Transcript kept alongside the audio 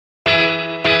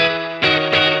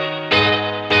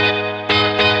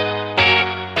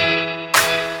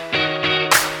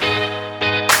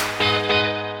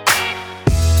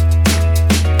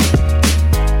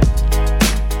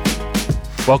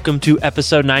Welcome to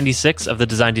episode 96 of the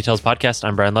Design Details Podcast.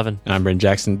 I'm Brian Levin. And I'm Brendan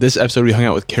Jackson. This episode, we hung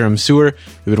out with Karim Suer.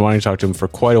 We've been wanting to talk to him for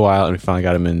quite a while, and we finally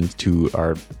got him into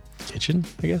our kitchen,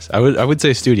 I guess. I would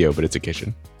say studio, but it's a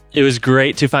kitchen. It was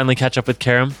great to finally catch up with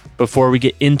Karim. Before we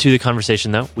get into the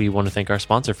conversation, though, we want to thank our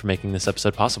sponsor for making this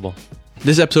episode possible.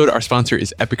 This episode, our sponsor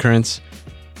is Epicurrents.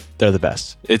 They're the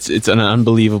best. It's an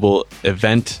unbelievable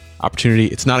event opportunity.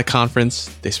 It's not a conference.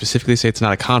 They specifically say it's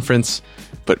not a conference,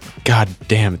 but god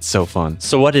damn, it's so fun.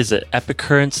 So what is it?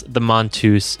 Epicurrents the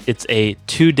Mongoose. It's a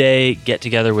 2-day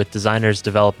get-together with designers,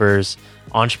 developers,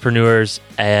 entrepreneurs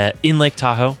in Lake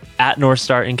Tahoe at North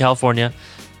Star in California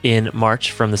in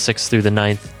March from the 6th through the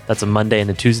 9th. That's a Monday and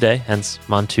a Tuesday, hence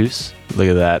Mongoose. Look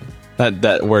at that.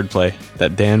 That wordplay,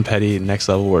 that Dan Petty next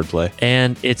level wordplay.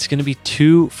 And it's going to be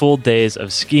 2 full days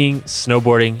of skiing,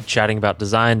 snowboarding, chatting about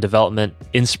design, development,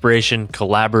 inspiration,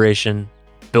 collaboration,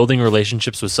 building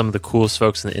relationships with some of the coolest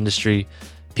folks in the industry.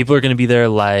 People are going to be there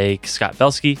like Scott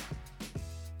Belsky,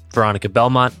 Veronica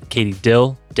Belmont, Katie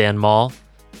Dill, Dan Mall,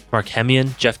 Mark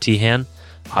Hemian, Jeff T. Han.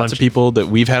 Lots of people that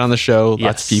we've had on the show. Yes.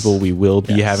 Lots of people we will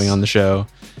be having on the show.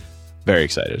 Very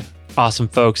excited. Awesome,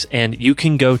 folks. And you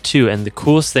can go too. And the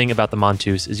coolest thing about the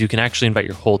Mongoose is you can actually invite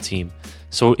your whole team.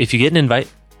 So if you get an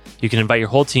invite, you can invite your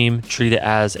whole team, treat it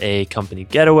as a company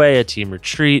getaway, a team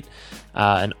retreat,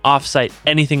 an offsite,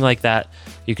 anything like that.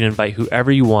 You can invite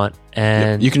whoever you want.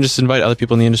 And you can just invite other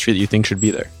people in the industry that you think should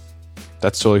be there.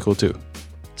 That's totally cool too.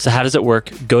 So how does it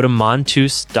work? Go to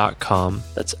mongoose.com.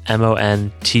 That's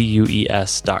montues.com.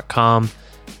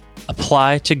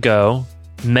 Apply to go.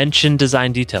 Mention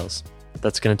Design Details.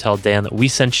 That's going to tell Dan that we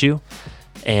sent you.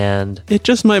 And it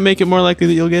just might make it more likely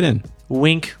that you'll get in.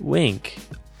 Wink, wink.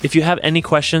 If you have any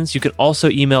questions, you can also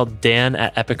email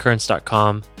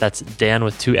dan@epicurrents.com. That's Dan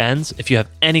with 2 N's. If you have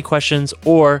any questions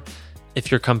or if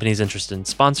your company is interested in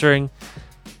sponsoring.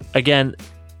 Again,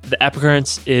 the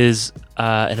Epicurrents is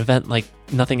an event like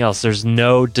nothing else. There's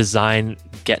no design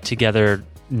get-together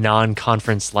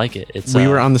non-conference like it. We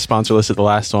were on the sponsor list at the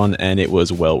last one, and it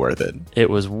was well worth it. It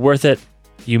was worth it.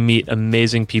 You meet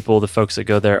amazing people. The folks that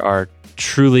go there are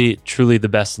truly, truly the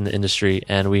best in the industry,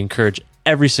 and we encourage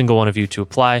every single one of you to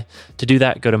apply. To do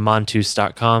that, go to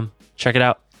mongoose.com. Check it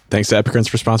out. Thanks to Epicurrents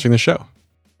for sponsoring the show.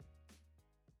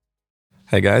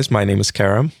 Hey guys, my name is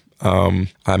Karim. I'm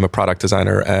a product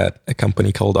designer at a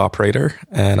company called Operator,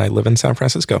 and I live in San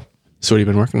Francisco. So what have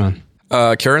you been working on?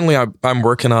 Currently, I'm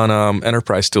working on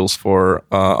enterprise tools for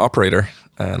Operator,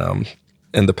 and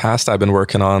in the past, I've been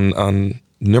working on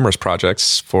numerous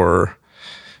projects for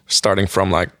starting from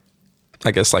like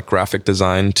graphic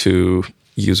design to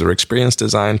user experience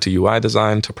design to UI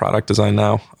design to product design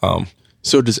now.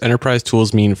 So does enterprise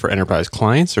tools mean for enterprise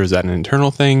clients, or is that an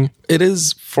internal thing? It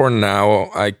is for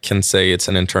now. I can say it's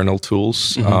an internal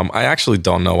tools. Mm-hmm. I actually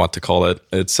don't know what to call it.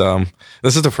 It's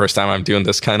this is the first time I'm doing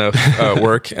this kind of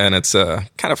work, and it's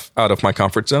kind of out of my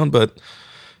comfort zone, but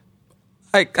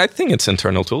I think it's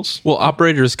internal tools. Well,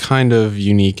 Operator is kind of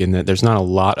unique in that there's not a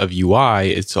lot of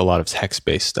UI. It's a lot of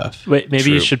text-based stuff. Wait, maybe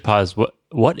True. You should pause.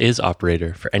 What is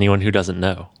Operator for anyone who doesn't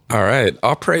know? All right.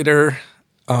 Operator.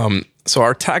 So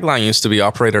our tagline used to be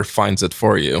Operator finds it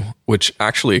for you, which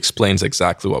actually explains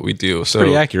exactly what we do. So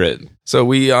pretty accurate. So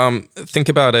we think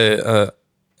about a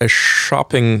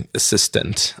shopping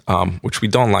assistant, which we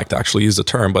don't like to actually use the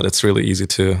term, but it's really easy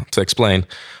to explain.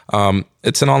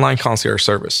 It's an online concierge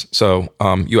service. So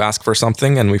you ask for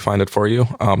something and we find it for you.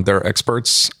 There are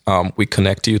experts. We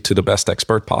connect you to the best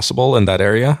expert possible in that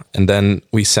area. And then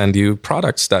we send you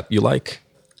products that you like.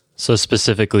 So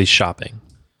specifically shopping.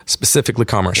 Specifically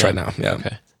commerce right now. Yeah.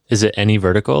 Okay. Is it any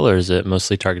vertical or is it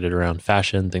mostly targeted around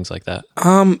fashion, things like that?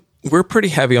 We're pretty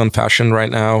heavy on fashion right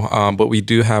now, but we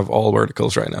do have all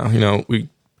verticals right now. You know, we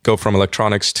go from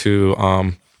electronics to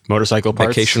motorcycle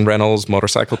parts, vacation rentals,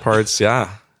 motorcycle parts. Yeah.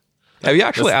 Have you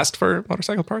actually asked for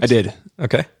motorcycle parts? I did.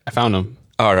 Okay. I found them.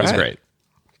 All right. It was great.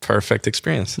 Perfect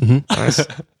experience. Mm-hmm. Nice.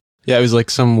 Yeah, it was like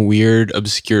some weird,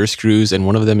 obscure screws, and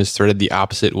one of them is threaded the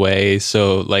opposite way.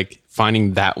 So, like,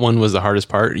 finding that one was the hardest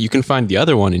part. You can find the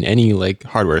other one in any, like,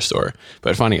 hardware store,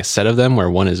 but finding a set of them where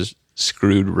one is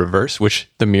screwed reverse, which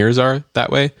the mirrors are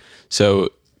that way. So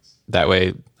that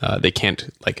way they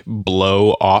can't, like,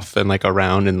 blow off and, like,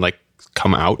 around and, like,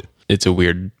 come out. It's a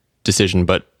weird decision,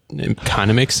 but it kind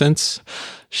of makes sense.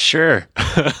 Sure.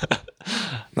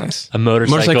 Nice. A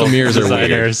motorcycle mirrors are designer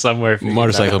weird. somewhere.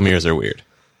 Motorcycle mirrors are weird.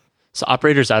 So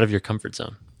Operator's out of your comfort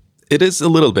zone. It is a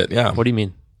little bit, yeah. What do you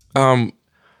mean?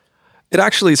 It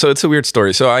actually, so it's a weird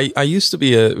story. So I used to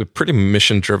be a pretty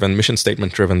mission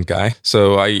statement driven guy.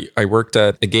 So I worked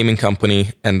at a gaming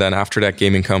company. And then after that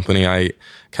gaming company, I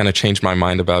kind of changed my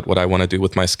mind about what I want to do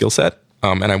with my skill set.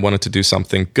 and I wanted to do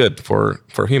something good for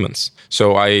humans.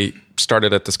 So I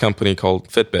started at this company called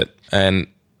Fitbit, and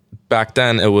back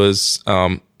then it was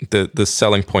the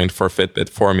selling point for Fitbit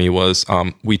for me was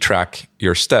we track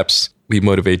your steps, we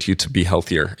motivate you to be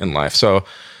healthier in life. So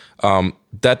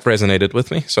that resonated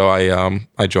with me. So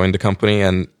I joined the company,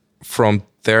 and from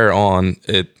there on,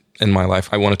 in my life,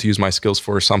 I wanted to use my skills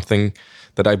for something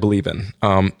that I believe in.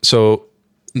 So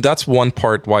that's one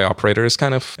part why Operator is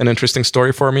kind of an interesting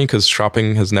story for me, because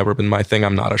shopping has never been my thing.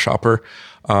 I'm not a shopper.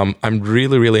 I'm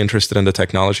really, really interested in the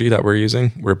technology that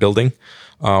we're building.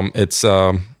 It's,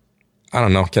 I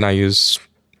don't know, can I use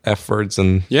F words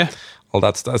and all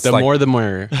that stuff? The more the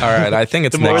merrier. All right, I think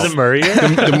it's The more the merrier?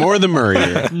 The more the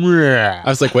merrier. I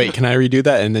was like, wait, can I redo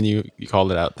that? And then you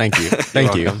called it out. Thank you.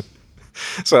 Thank you.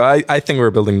 So I think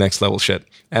we're building next level shit.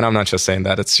 And I'm not just saying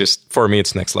that. It's just, for me,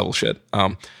 it's next level shit.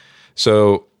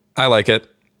 So I like it.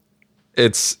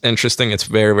 It's interesting. It's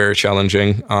very, very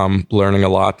challenging. Learning a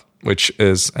lot, which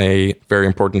is a very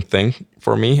important thing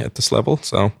for me at this level.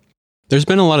 So there's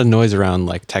been a lot of noise around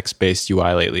like text-based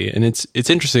UI lately. And it's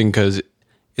interesting because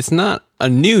it's not a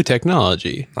new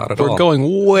technology. Not at all. We're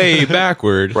going way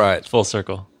backward. Right. Full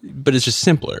circle. But it's just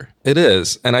simpler. It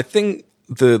is. And I think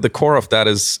the core of that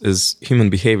is human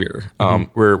behavior.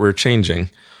 We're changing.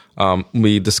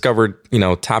 We discovered,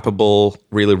 tappable,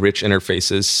 really rich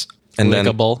interfaces. And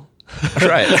Lickable. Then,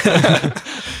 right.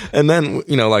 And then,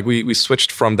 we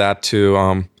switched from that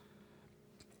to,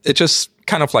 it just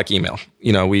kind of like email.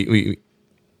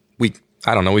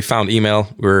 I don't know, we found email.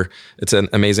 It's an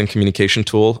amazing communication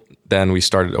tool. Then we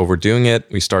started overdoing it.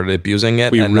 We started abusing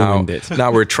it. We and ruined it.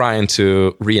 Now we're trying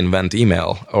to reinvent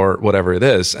email or whatever it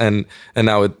is. And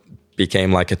now it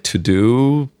became like a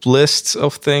to-do list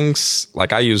of things.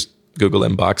 Like I use Google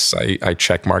Inbox. I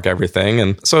check mark everything.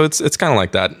 And so it's kind of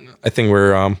like that. I think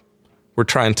we're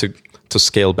trying to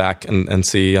scale back and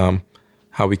see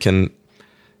how we can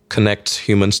connect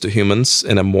humans to humans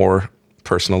in a more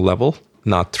personal level,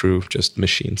 not through just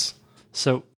machines.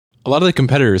 So a lot of the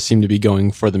competitors seem to be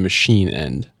going for the machine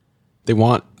end. They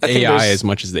want AI as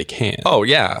much as they can. Oh,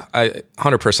 yeah. I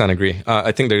 100% agree.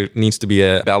 I think there needs to be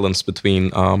a balance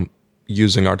between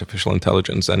using artificial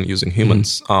intelligence and using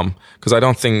humans. Because I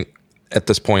don't think at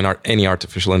this point any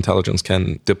artificial intelligence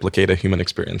can duplicate a human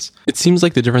experience. It seems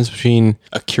like the difference between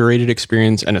a curated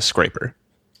experience and a scraper,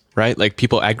 right? Like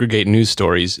people aggregate news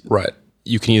stories. Right.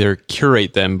 You can either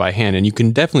curate them by hand, and you can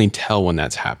definitely tell when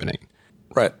that's happening.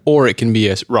 Right. Or it can be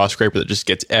a raw scraper that just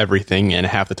gets everything, and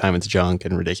half the time it's junk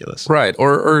and ridiculous. Right.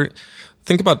 Or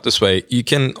think about it this way. You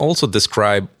can also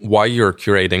describe why you're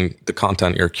curating the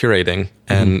content you're curating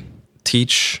and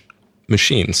teach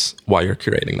machines why you're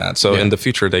curating that. So in the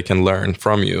future, they can learn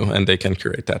from you and they can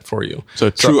curate that for you. So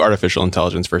true artificial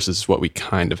intelligence versus what we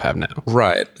kind of have now.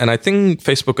 Right. And I think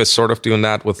Facebook is sort of doing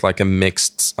that with like a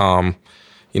mixed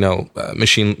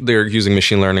they're using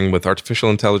machine learning with artificial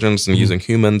intelligence and using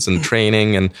humans and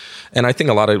training. And I think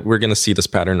we're going to see this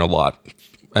pattern a lot.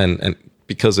 And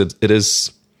because it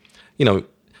is,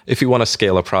 if you want to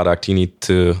scale a product,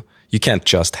 you can't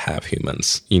just have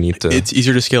humans. You need to. It's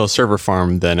easier to scale a server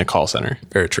farm than a call center.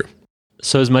 Very true.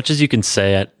 So as much as you can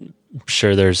say, I'm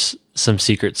sure there's some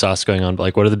secret sauce going on, but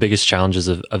like what are the biggest challenges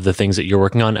of the things that you're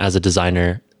working on as a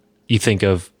designer? You think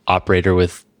of Operator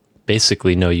with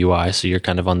basically no UI, so you're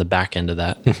kind of on the back end of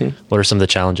that. What are some of the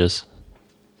challenges?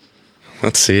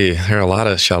 Let's see. There are a lot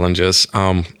of challenges.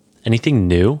 Anything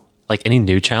new? Like any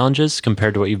new challenges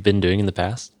compared to what you've been doing in the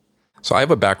past? So I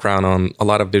have a background on a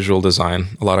lot of visual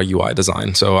design, a lot of UI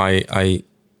design. So I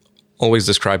always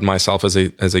described myself as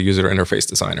a user interface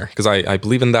designer because I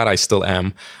believe in that. I still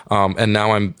am. And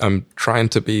now I'm trying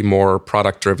to be more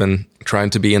product driven,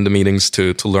 trying to be in the meetings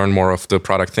to learn more of the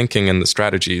product thinking and the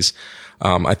strategies.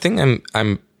 I think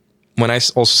I'm when I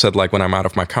also said like when I'm out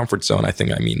of my comfort zone, I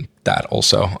think I mean that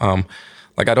also.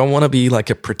 Like I don't want to be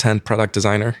like a pretend product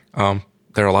designer.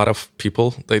 There are a lot of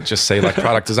people, they just say like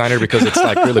product designer because it's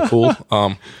like really cool.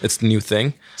 It's the new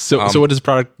thing. So what does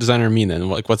product designer mean then?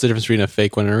 Like what's the difference between a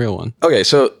fake one and a real one? Okay,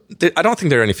 so I don't think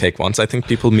there are any fake ones. I think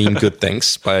people mean good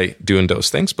things by doing those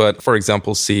things. But for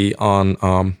example, see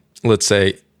on, let's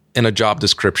say in a job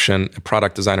description, a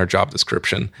product designer job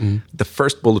description, the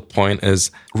first bullet point is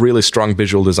really strong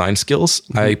visual design skills.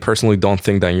 I personally don't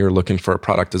think that you're looking for a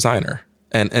product designer.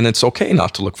 And it's okay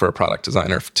not to look for a product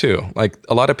designer too. Like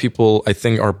a lot of people, I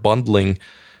think, are bundling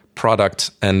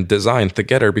product and design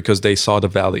together because they saw the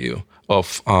value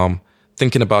of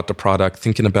thinking about the product,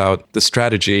 thinking about the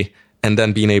strategy, and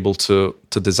then being able to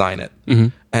design it.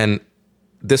 And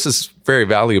this is very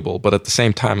valuable, but at the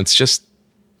same time,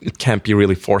 it can't be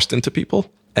really forced into people.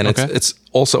 And it's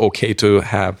also okay to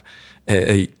have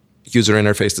a user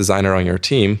interface designer on your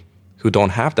team who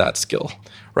don't have that skill,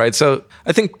 right? So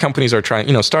I think companies are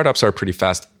trying, startups are pretty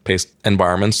fast-paced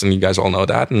environments, and you guys all know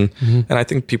that. And I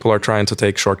think people are trying to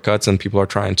take shortcuts, and people are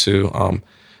trying to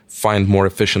find more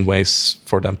efficient ways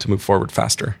for them to move forward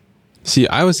faster. See,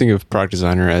 I was thinking of product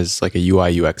designer as like a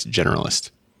UI UX generalist,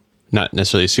 not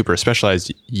necessarily a super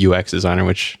specialized UX designer,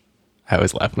 which I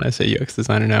always laugh when I say UX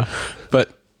designer now,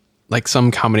 but like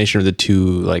some combination of the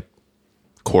two like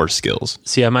core skills.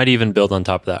 See, I might even build on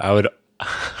top of that.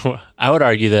 I would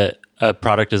argue that a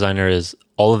product designer is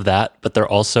all of that, but they're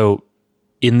also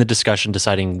in the discussion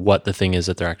deciding what the thing is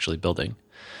that they're actually building.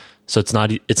 So it's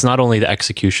not only the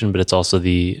execution, but it's also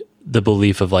the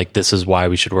belief of like, this is why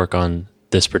we should work on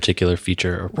this particular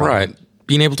feature or product. Right.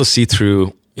 Being able to see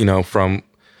through,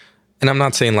 and I'm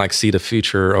not saying like see the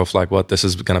future of like what this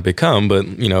is going to become, but,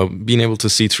 being able to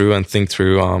see through and think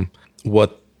through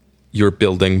what your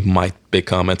building might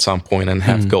become at some point and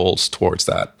have goals towards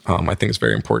that, I think is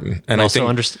very important. And also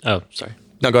I think... Oh, sorry.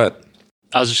 No, go ahead.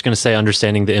 I was just going to say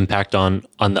understanding the impact on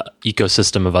the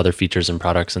ecosystem of other features and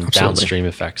products and downstream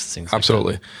effects. Things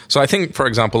Absolutely. Like that. So I think, for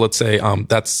example, let's say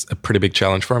that's a pretty big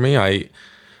challenge for me.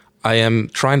 I am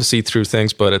trying to see through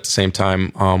things, but at the same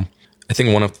time, I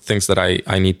think one of the things that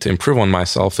I need to improve on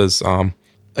myself is,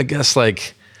 I guess,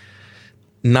 like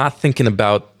not thinking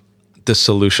about the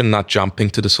solution, not jumping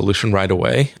to the solution right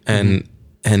away, and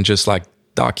just like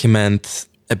document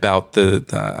about the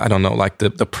I don't know, like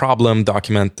the problem,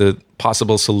 document the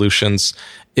possible solutions,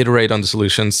 iterate on the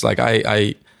solutions. Like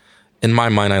I in my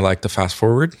mind, I like to fast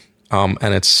forward.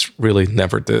 And it's really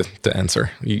never the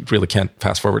answer. You really can't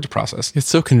fast forward the process. It's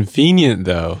so convenient,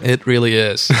 though. It really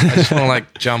is. I just want to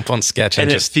like jump on Sketch and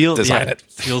just design it.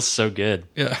 It feels so good.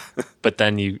 Yeah. But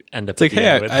then you end up... It's like,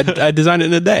 hey, I designed it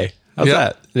in a day. How's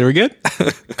that? Are we good?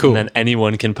 Cool. And then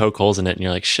anyone can poke holes in it, and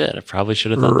you're like, shit, I probably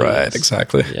should have done that. Right,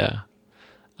 exactly. Yeah.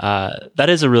 That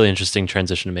is a really interesting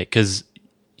transition to make, because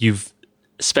you've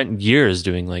spent years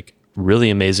doing like really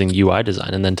amazing UI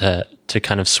design, and then to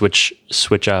kind of switch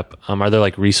up. Are there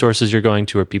like resources you're going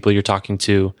to or people you're talking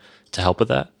to help with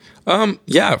that?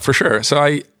 Yeah, for sure. So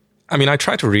I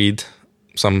try to read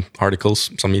some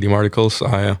articles, some Medium articles.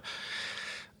 I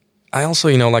also,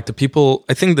 like the people,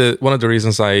 I think that one of the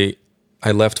reasons I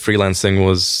left freelancing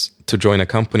was to join a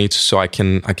company so I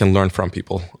can learn from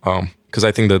people. Because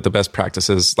I think that the best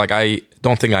practices, like I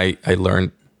don't think I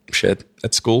learned shit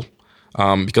at school.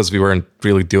 Because we weren't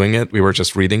really doing it. We were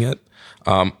just reading it.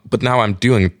 But now I'm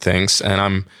doing things, and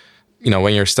I'm,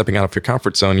 when you're stepping out of your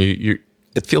comfort zone,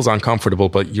 it feels uncomfortable,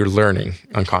 but you're learning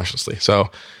unconsciously. So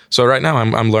right now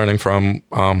I'm learning from,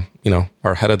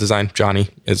 our head of design, Johnny,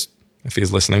 if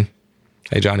he's listening.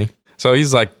 Hey, Johnny. So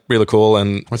he's like really cool.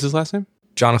 And what's his last name?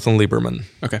 Jonathan Lieberman.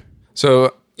 Okay.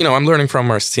 So, I'm learning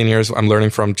from our seniors. I'm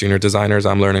learning from junior designers.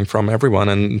 I'm learning from everyone.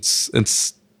 And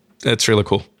it's really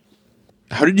cool.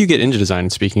 How did you get into design?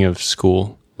 Speaking of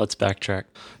school, let's backtrack.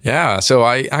 Yeah, so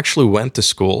I actually went to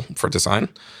school for design.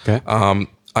 Okay.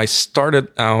 I started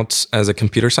out as a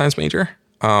computer science major.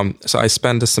 So I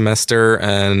spent a semester,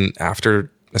 and after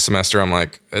a semester, I'm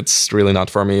like, it's really not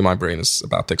for me. My brain is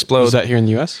about to explode. Was that here in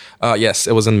the US? Yes,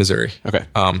 it was in Missouri. Okay.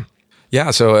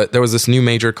 Yeah, so there was this new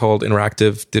major called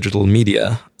Interactive Digital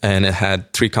Media, and it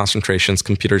had 3 concentrations: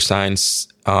 computer science,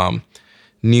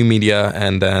 new media,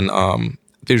 and then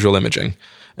visual imaging.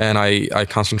 And I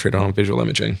concentrated on visual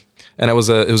imaging. And it was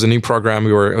a new program.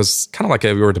 It was kind of like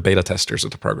we were the beta testers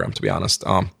of the program, to be honest.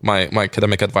 My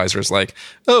academic advisor is like,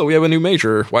 oh, we have a new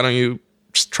major. Why don't you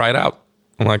just try it out?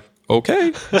 I'm like,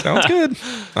 okay, sounds good.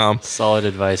 Solid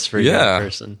advice for a young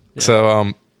person.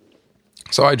 Yeah.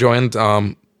 So I joined.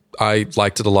 I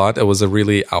liked it a lot. It was a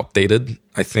really outdated,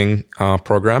 I think,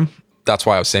 program. That's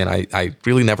why I was saying I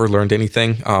really never learned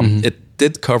anything. It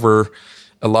did cover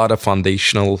a lot of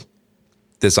foundational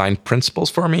design principles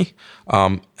for me.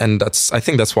 And I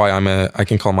think that's why I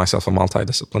can call myself a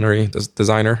multidisciplinary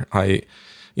designer. I,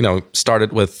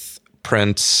 started with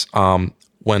print,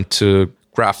 went to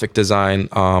graphic design.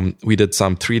 We did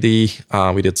some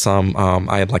 3D. We did some,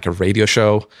 I had like a radio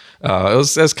show. It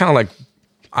was kind of like,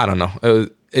 I don't know.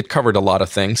 It covered a lot of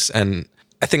things. And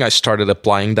I think I started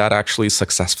applying that actually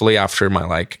successfully after my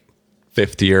like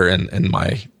 5th year in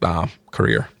my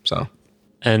career. So.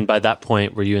 And by that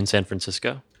point, were you in San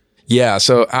Francisco? Yeah.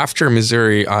 So after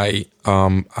Missouri, I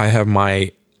have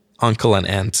my uncle and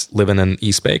aunt living in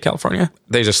East Bay, California.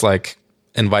 They just like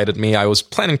invited me. I was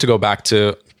planning to go back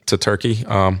to Turkey,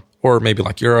 or maybe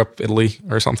like Europe, Italy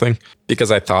or something,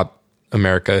 because I thought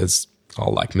America is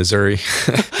all like Missouri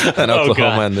and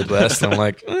Oklahoma and Midwest. I'm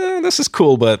like, this is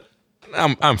cool, but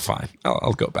I'm fine.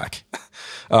 I'll go back.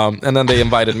 And then they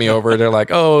invited me over. They're like,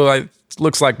 oh,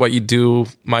 looks like what you do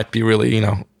might be really,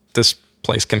 this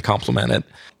place can complement it.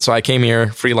 So I came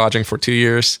here, free lodging for 2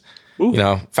 years,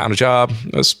 found a job,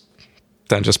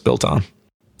 then just built on.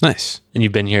 Nice. And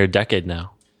you've been here a decade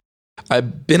now.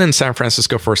 I've been in San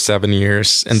Francisco for 7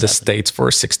 years, in the States for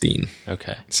 16.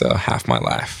 Okay. So half my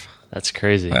life. That's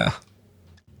crazy. Yeah.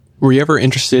 Were you ever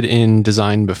interested in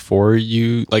design before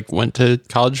you went to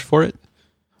college for it?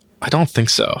 I don't think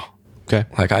so. Okay.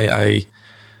 I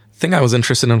think I was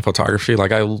interested in photography.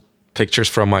 Pictures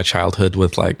from my childhood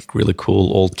with really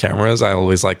cool old cameras. I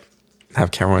always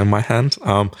have camera in my hand.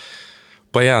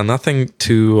 But yeah, nothing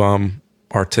too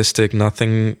artistic,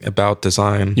 nothing about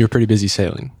design. You were pretty busy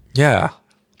sailing. Yeah,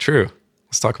 true.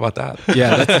 Let's talk about that.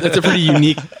 Yeah, that's a pretty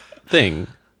unique thing.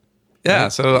 Yeah,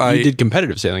 so You did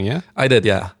competitive sailing, yeah? I did,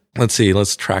 yeah. Let's see,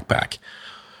 let's track back.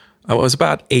 I was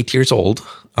about 8 years old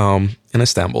in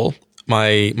Istanbul.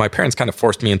 My parents kind of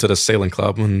forced me into the sailing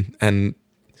club, and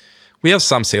we have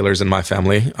some sailors in my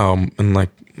family. And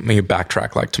maybe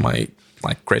backtrack to my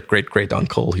great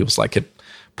uncle. He was a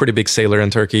pretty big sailor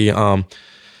in Turkey. And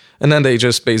then they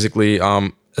just basically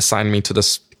assigned me to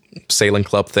this sailing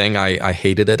club thing. I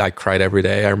hated it. I cried every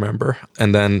day, I remember.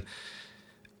 And then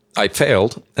I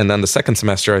failed. And then the second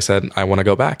semester I said, I want to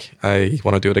go back. I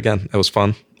want to do it again. It was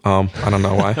fun. I don't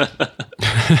know why.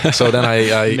 So then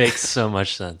I makes so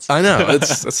much sense. I know.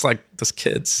 It's like those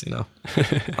kids,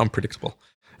 unpredictable.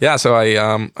 Yeah, so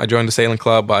I joined the sailing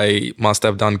club. I must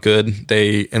have done good.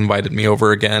 They invited me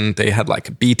over again. They had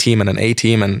a B team and an A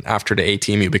team, and after the A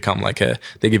team, you become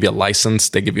they give you a license.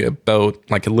 They give you a boat,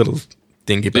 a little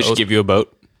dinghy boat. They should give you a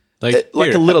boat, a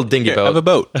little dinghy boat. Have a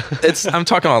boat. I'm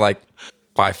talking about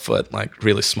 5 foot,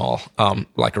 really small,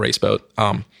 like a race boat.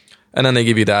 And then they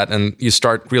give you that, and you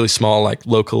start really small,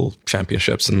 local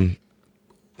championships and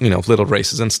little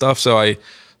races and stuff. So I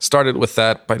started with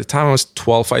that. By the time I was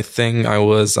 12, I think I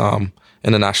was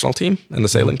in the national team, in the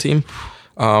sailing team.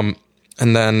 And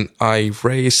then I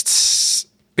raced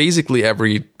basically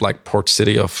every port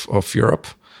city of Europe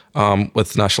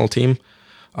with the national team.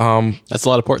 That's a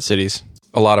lot of port cities.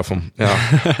 A lot of them,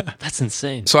 yeah. That's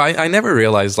insane. So I never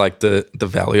realized the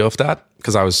value of that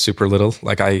because I was super little.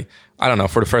 I don't know,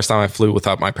 for the first time I flew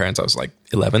without my parents, I was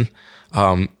 11.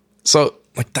 So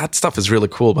that stuff is really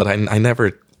cool, but I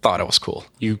never thought it was cool.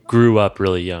 You grew up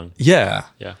really young. Yeah.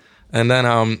 Yeah. And then,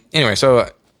 anyway, so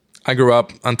I grew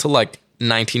up until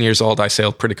 19 years old. I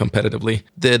sailed pretty competitively.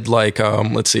 Did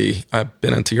let's see, I've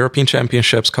been into European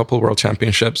championships, couple world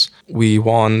championships. We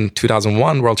won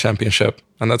 2001 world championship,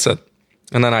 and that's it.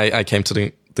 And then I came to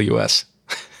the US.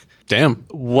 Damn.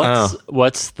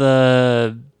 What's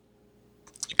the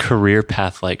career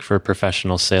path like for a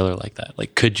professional sailor like that?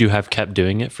 Could you have kept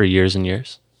doing it for years and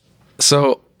years?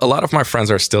 So a lot of my friends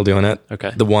are still doing it.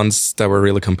 Okay. The ones that were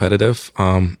really competitive.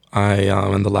 In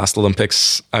the last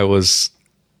Olympics,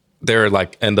 they're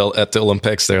at the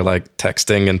Olympics, they're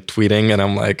texting and tweeting, and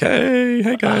I'm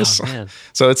hey guys. Oh, man.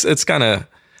 So it's kind of,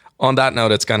 on that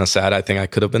note, it's kind of sad. I think I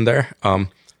could have been there.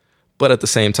 But at the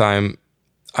same time,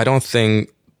 I don't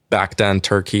think back then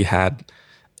Turkey had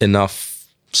enough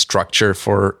structure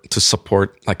to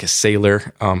support a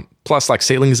sailor. Plus,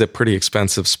 sailing is a pretty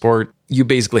expensive sport. You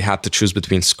basically had to choose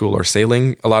between school or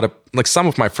sailing. A lot of some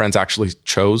of my friends actually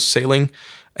chose sailing,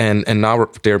 and now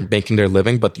they're making their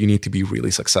living. But you need to be really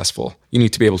successful. You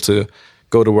need to be able to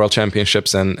go to world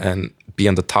championships and be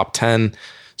in the top 10,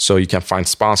 so you can find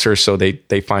sponsors. So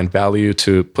they find value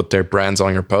to put their brands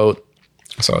on your boat.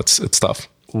 So it's tough.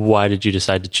 Why did you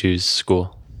decide to choose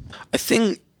school? I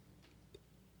think,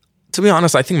 to be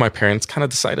honest, I think my parents kind of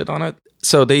decided on it.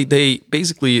 So they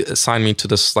basically assigned me to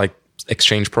this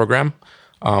exchange program.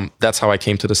 That's how I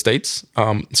came to the States.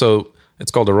 So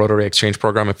it's called the Rotary Exchange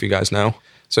Program, if you guys know.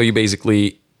 So you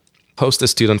basically host a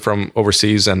student from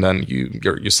overseas, and then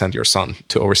you send your son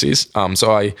to overseas.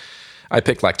 So I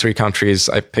picked 3 countries.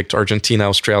 I picked Argentina,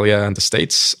 Australia, and the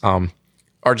States.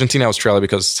 Argentina, Australia,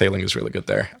 because sailing is really good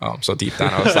there. So deep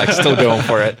down, I was still going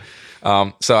for it.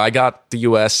 So I got the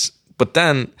US, but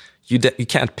then you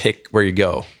can't pick where you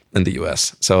go in the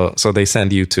US. So they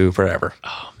send you to wherever.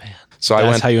 Oh man! So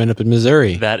that's how you end up in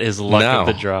Missouri. That is luck of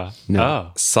the draw. No.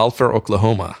 Oh, Sulphur,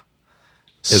 Oklahoma.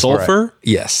 Sulphur?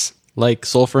 Yes. Like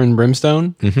sulfur and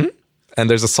brimstone? Mm-hmm. And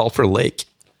there's a sulphur lake.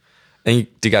 And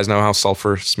do you guys know how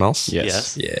sulphur smells?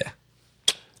 yes. Yeah.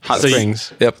 Hot So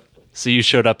springs. Yep. So you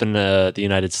showed up in the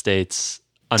United States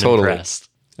unimpressed.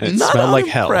 It smelled like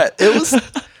hell. It was.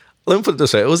 Let me put it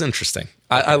this way: it was interesting.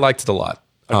 I liked it a lot.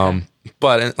 Okay.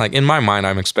 But in my mind,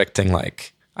 I'm expecting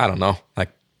I don't know,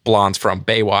 blondes from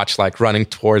Baywatch,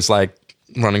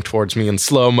 running towards me in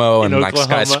slow mo, and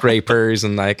Oklahoma. skyscrapers,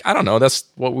 and I don't know. That's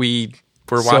what we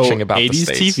we're watching about 80s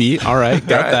the States. TV. All right,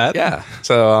 got Right? that. Yeah.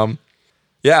 So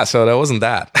so that wasn't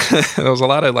that. There was a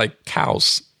lot of like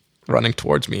cows running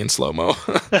towards me in slow-mo.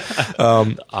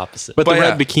 The opposite. But the But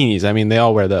red yeah. bikinis, I mean, they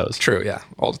all wear those True, yeah,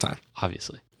 all the time.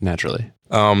 obviously. naturally.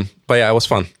 But yeah, it was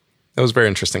fun. It was very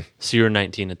interesting. So you were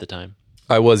 19 at the time.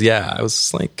 I was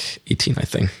like 18, I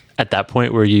think. At that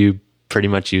point, were you pretty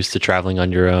much used to traveling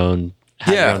on your own,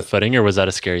 had your Yeah. own footing, or was that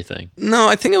a scary thing? No,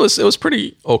 I think it was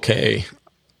pretty okay.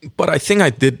 But I think I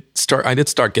did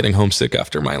start getting homesick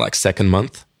after my like second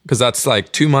month, because that's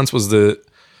like 2 months was the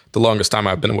longest time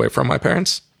I've been away from my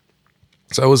parents.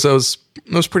 So it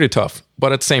was pretty tough.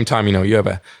 But at the same time, you have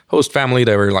a host family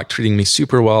that were like treating me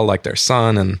super well, like their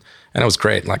son, and it was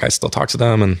great. Like I still talk to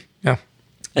them, and yeah.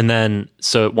 And then,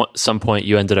 so at some point,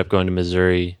 you ended up going to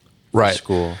Missouri for Right.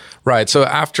 school. Right. So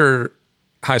after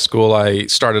high school, I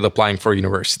started applying for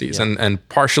universities, and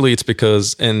partially it's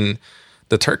because in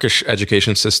the Turkish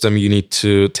education system, you need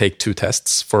to take 2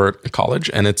 tests for college,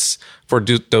 and it's for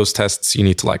those tests you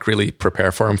need to like really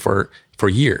prepare for them for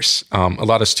years. A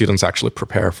lot of students actually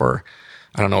prepare for,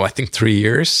 I don't know, I think 3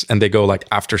 years, and they go like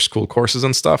after school courses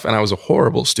and stuff. And I was a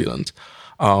horrible student.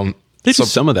 They do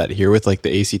some of that here with like the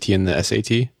ACT and the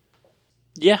SAT.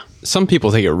 Yeah, Some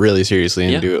people take it really seriously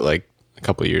and Yeah. do it like a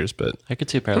couple of years, but I could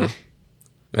see a parallel.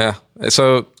 Yeah.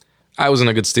 So I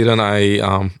wasn't a good student.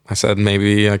 I said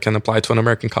maybe I can apply to an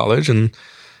American college, and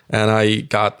I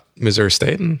got Missouri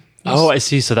State. And Oh, I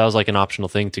see. So that was like an optional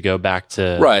thing to go back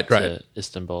to, Right, to right.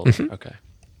 Istanbul. Okay.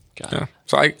 Got yeah. it.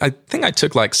 So I think I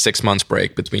took like 6 months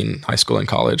break between high school and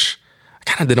college. I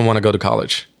kind of didn't want to go to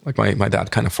college. Like my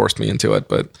dad kind of forced me into it,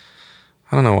 but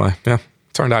I don't know why. Yeah.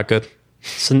 It turned out good.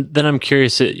 So then I'm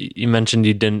curious, you mentioned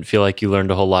you didn't feel like you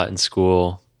learned a whole lot in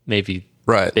school, maybe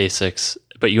Right. basics,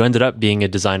 but you ended up being a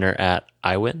designer at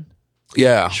iWin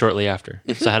Yeah. shortly after.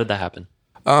 So how did that happen?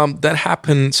 That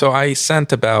happened. So I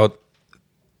sent about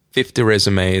 50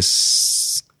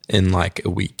 resumes in like a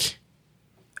week.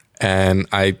 And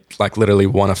I like literally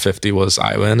one of 50 was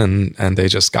iWin, and they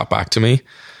just got back to me.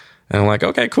 And I'm like,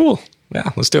 okay, cool. Yeah,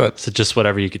 let's do it. So just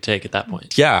whatever you could take at that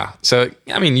point. Yeah. So,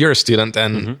 I mean, you're a student,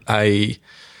 and I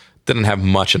didn't have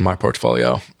much in my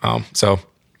portfolio. So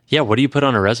Yeah. What do you put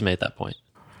on a resume at that point?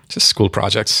 just school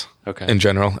projects Okay. in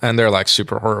general. And they're like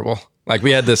super horrible. Like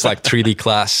we had this like 3D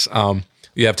class.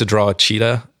 You have to draw a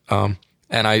cheetah. And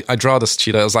I draw this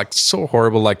cheetah. It was like so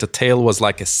horrible. Like the tail was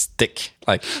like a stick.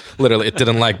 Like literally it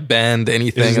didn't like bend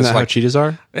anything. isn't It's that how like, cheetahs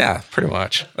are? yeah, pretty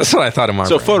much. That's what I thought in my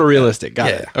So brain. photorealistic. Got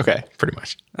Yeah. it. Okay. Pretty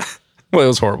much. Well, it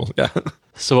was horrible. Yeah.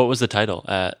 So what was the title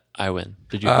at iWin?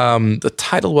 Did you? The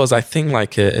title was, I think,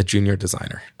 like a junior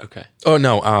designer. Okay. Oh,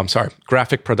 no. Sorry.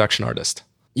 Graphic production artist.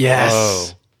 Yes. Oh,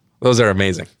 Those are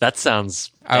amazing. that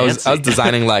sounds I was fancy.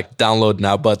 designing like download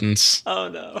now buttons. Oh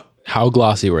no. How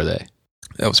glossy were they?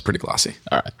 It was pretty glossy.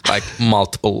 All right. Like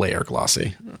multiple layer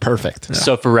glossy. Perfect.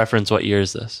 So for reference, what year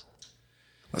is this?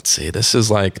 Let's see. This is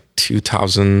like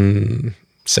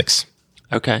 2006.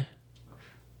 Okay.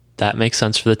 That makes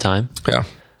sense for the time. Yeah.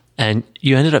 And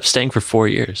you ended up staying for 4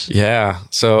 years. Yeah.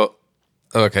 So,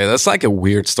 okay. That's like a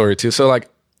weird story too. So like,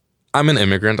 I'm an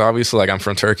immigrant, obviously. Like I'm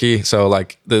from Turkey. So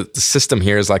like the system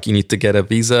here is like you need to get a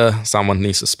visa. Someone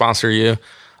needs to sponsor you.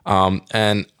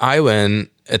 And iWin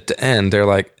at the end, they're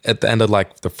like at the end of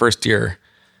like the first year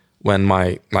when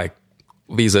my like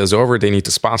visa is over, they need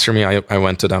to sponsor me. I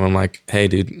went to them. I'm like, hey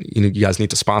dude, you guys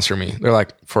need to sponsor me. They're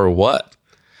like, for what?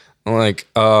 I'm like,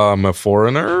 I'm a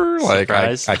foreigner. Like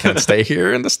Surprise. I can't stay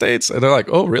here in the States. And they're like,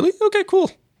 oh really? Okay, cool.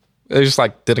 They just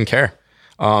like didn't care.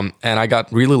 And I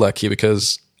got really lucky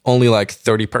because only like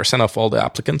 30% of all the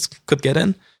applicants could get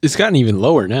in. It's gotten even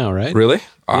lower now, right? Really?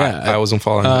 Yeah. I wasn't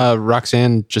following.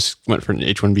 Roxanne just went for an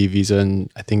H-1B visa,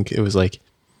 and I think it was like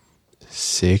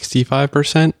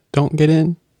 65% don't get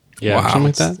in. Yeah. Wow. Something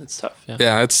like that. It's tough. Yeah.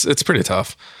 Yeah, it's pretty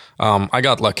tough. I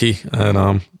got lucky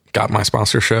and got my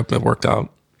sponsorship. It worked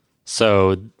out.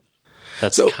 So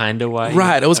that's kind of why.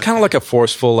 Right. It was kind of like a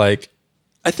forceful, like,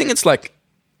 I think it's like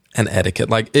an etiquette.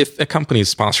 Like if a company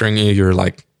is sponsoring you, you're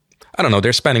like, I don't know,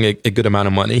 they're spending a good amount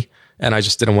of money, and I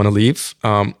just didn't want to leave.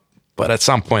 But at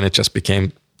some point it just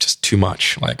became just too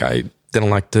much. Like I didn't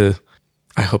like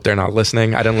I hope they're not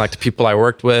listening. I didn't like the people I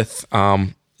worked with.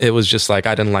 It was just like,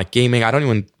 I didn't like gaming. I don't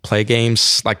even play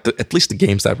games, like at least the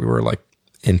games that we were like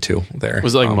into there.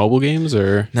 Was it like mobile games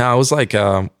or? No, it was like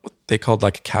what they called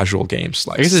like casual games.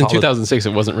 Like I guess in solid- 2006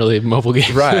 it wasn't really a mobile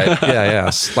game. Right. Yeah.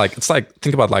 It's like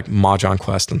think about like Mahjong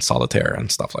Quest and Solitaire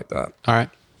and stuff like that. All right.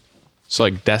 So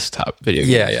like desktop video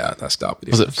games. Yeah. Desktop.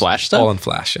 video Was it games. Flash stuff? All in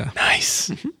Flash. Yeah. Nice.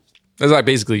 It was like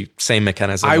basically same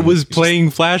mechanism. I was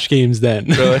playing Flash games then.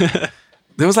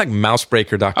 There was like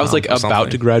Mousebreaker.com. I was like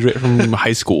about to graduate from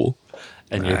high school,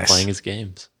 and you're Nice. playing his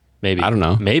games. Maybe. I don't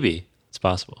know. Maybe it's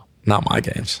possible. Not my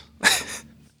games.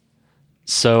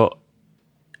 So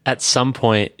at some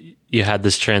point you had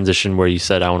this transition where you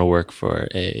said, I want to work for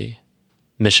a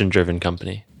mission driven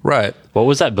company. Right. What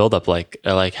was that build up like?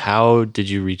 Like, how did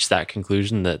you reach that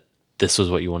conclusion that this was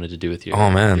what you wanted to do with your? Oh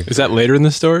man. Is that later in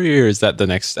the story or is that the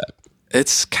next step?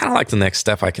 It's kind of like the next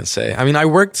step, I can say. I mean, I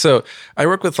work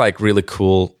with like really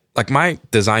cool, like my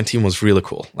design team was really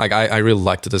cool. Like I really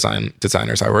liked the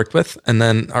designers I worked with. And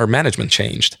then our management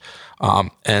changed.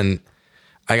 And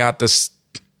I got this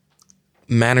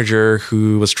manager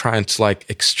who was trying to like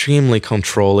extremely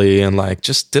control-y and like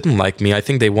just didn't like me. I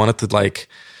think they wanted to like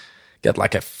get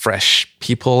like a fresh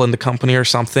people in the company or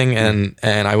something. And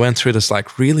I went through this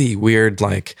like really weird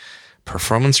like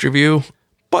performance review,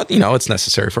 but you know, it's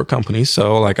necessary for companies.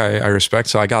 So like I respect.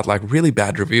 So I got like really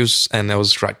bad reviews and it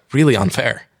was like really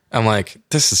unfair. I'm like,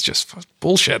 this is just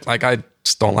bullshit. Like I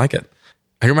just don't like it.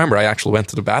 I remember I actually went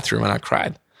to the bathroom and I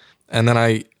cried. And then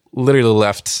I literally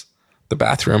left the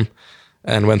bathroom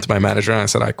and went to my manager and I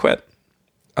said, I quit.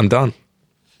 I'm done.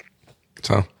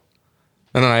 So,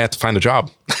 and then I had to find a job.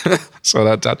 So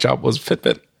that job was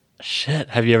Fitbit. Shit.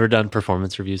 Have you ever done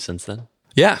performance reviews since then?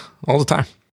 Yeah, all the time.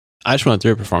 I just went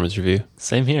through a performance review.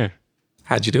 Same here.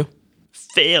 How'd you do?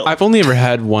 Fail. I've only ever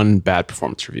had one bad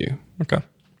performance review. Okay.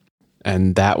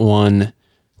 And that one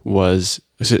was,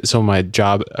 so my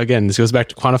job, again, this goes back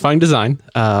to quantifying design.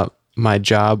 My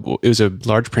job, it was a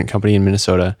large print company in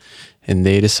Minnesota, and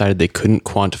they decided they couldn't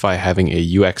quantify having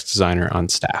a UX designer on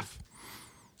staff,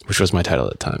 which was my title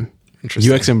at the time.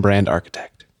 Interesting. UX and brand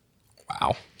architect.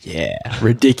 Wow. Yeah.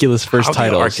 Ridiculous first How do you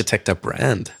titles. architect a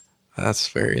brand? That's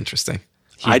very interesting.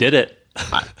 He did it.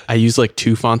 I used like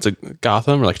 2 fonts of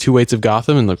Gotham or like 2 weights of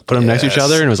Gotham and like put them next to each Yes.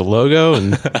 other and it was a logo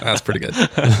and That's pretty good.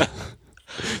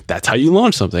 that's how you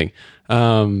launch something.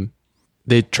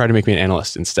 They tried to make me an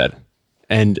analyst instead.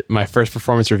 And my first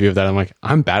performance review of that, I'm like,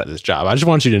 I'm bad at this job. I just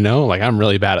want you to know, like, I'm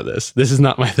really bad at this. This is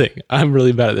not my thing. I'm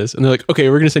really bad at this. And they're like, okay,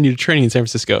 we're going to send you to training in San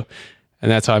Francisco. And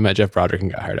that's how I met Jeff Broderick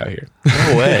and got hired out here.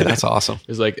 No way. That's awesome. It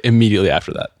was like immediately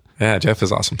after that. Yeah, Jeff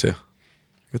is awesome too. Good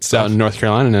It's out stuff. in North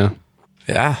Carolina now.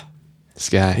 Yeah. This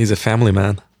guy. He's a family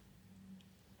man.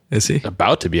 Is he?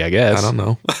 about to be, I guess. I don't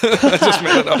know.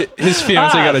 His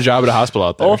fiance got a job at a hospital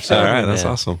out there. Oh, so- All right. That's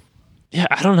man. awesome. Yeah,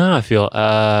 I don't know. I feel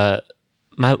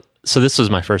so this was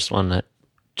my first one that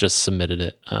just submitted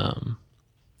it.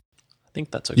 I think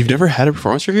that's okay. You've never had a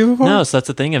performance review before? No, so that's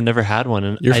the thing. I've never had one.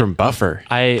 And You're from Buffer.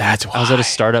 That's why. I was at a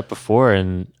startup before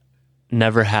and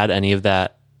never had any of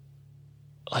that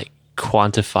like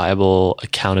quantifiable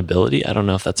accountability. I don't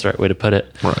know if that's the right way to put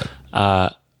it. Right.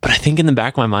 But I think in the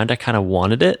back of my mind, I kind of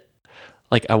wanted it.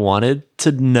 Like I wanted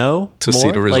to know To see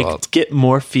more, the like result. get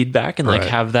more feedback and like Right.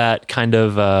 have that kind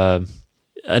of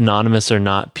anonymous or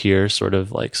not peer sort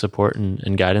of like support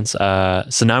and guidance.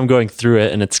 So now I'm going through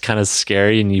it and it's kind of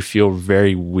scary and you feel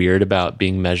very weird about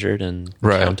being measured and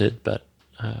Right. counted. But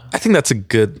I think that's a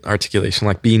good articulation,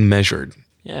 like being measured.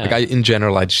 yeah, Like in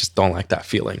general, I just don't like that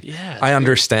feeling. Yeah, it's I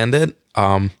understand it.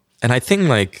 And I think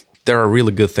like there are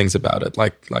really good things about it.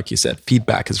 Like you said,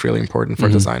 feedback is really important for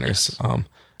designers.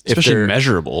 If Especially they're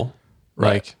measurable.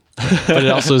 Right. Like, but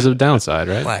it also is a downside,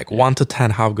 right? like 1 to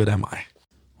 10, how good am I?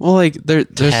 Well, like there's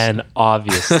 10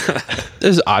 obviously.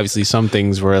 there's obviously some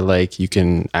things where like you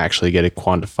can actually get a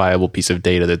quantifiable piece of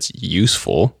data that's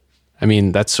useful. I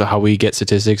mean, that's how we get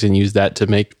statistics and use that to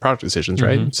make product decisions,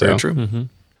 right? Very true.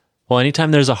 Well, anytime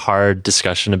there's a hard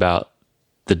discussion about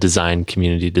the design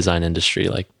community, design industry,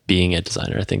 like being a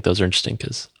designer, I think those are interesting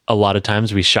because a lot of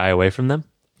times we shy away from them.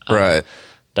 Right.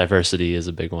 Diversity is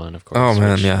a big one, of course. Oh,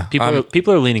 man, which yeah.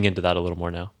 People are leaning into that a little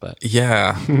more now. But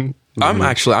Yeah.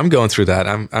 I'm going through that.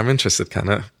 I'm interested kind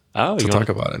of to talk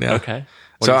about it. Yeah. Okay.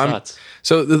 What So are your I'm thoughts?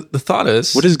 so the thought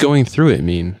is What does going through it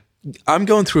mean? I'm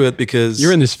going through it because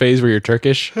You're in this phase where you're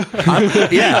Turkish.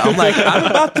 I'm like I'm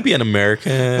about to be an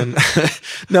American.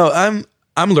 No,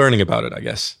 I'm learning about it, I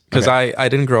guess, because I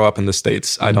didn't grow up in the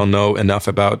States. I don't know enough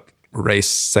about race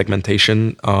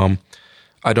segmentation.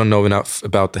 I don't know enough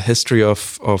about the history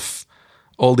of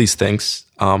all these things.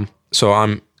 So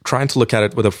I'm trying to look at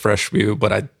it with a fresh view,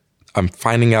 but I'm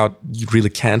finding out you really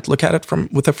can't look at it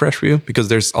with a fresh view because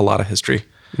there's a lot of history.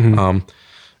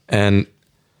 And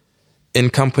in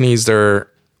companies, there are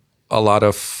a lot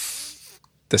of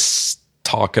this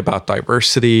talk about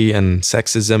diversity and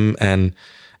sexism, and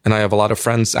I have a lot of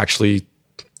friends actually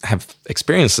have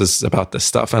experiences about this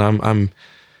stuff, and I'm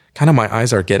kind of, my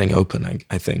eyes are getting open.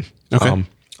 I think. Okay.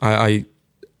 I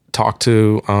talked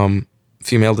to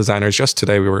female designers just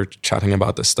today. We were chatting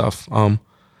about this stuff.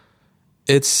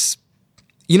 It's,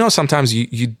 sometimes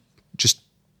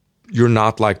you're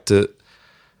not like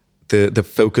the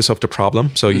focus of the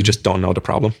problem. So you just don't know the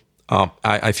problem.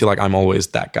 I feel like I'm always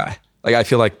that guy. Like I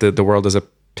feel like the world is a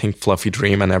pink fluffy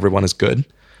dream and everyone is good,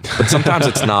 but sometimes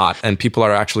it's not, and people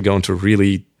are actually going through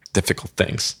really difficult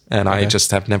things, and I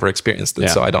just have never experienced it,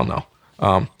 so I don't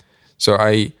know. So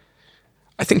I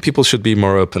think people should be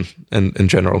more open in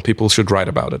general. People should write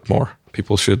about it more.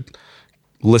 People should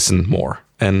listen more,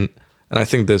 and I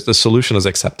think the solution is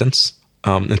acceptance.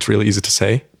 It's really easy to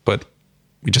say, but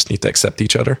we just need to accept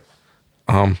each other.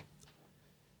 And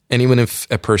even if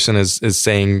a person is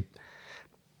saying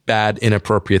bad,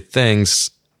 inappropriate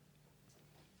things,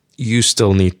 you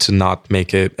still need to not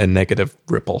make it a negative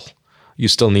ripple. You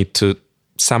still need to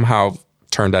somehow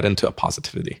turn that into a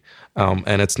positivity.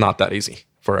 And it's not that easy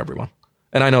for everyone.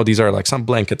 And I know these are like some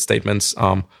blanket statements.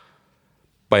 But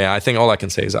yeah, I think all I can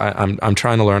say is I'm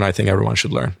trying to learn. I think everyone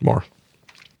should learn more.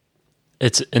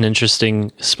 It's an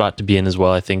interesting spot to be in as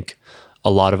well. I think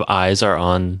a lot of eyes are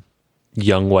on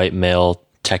young white male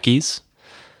techies,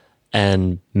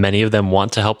 and many of them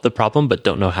want to help the problem but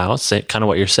don't know how. So kind of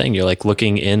what you're saying. You're like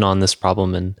looking in on this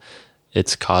problem, and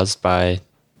it's caused by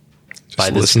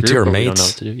this listen group, to your but mates. we don't know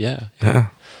what to do. Yeah.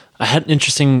 I had an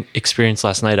interesting experience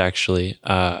last night, actually.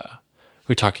 We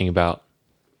were talking about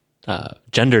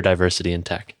gender diversity in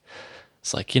tech.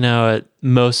 It's like, at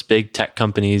most big tech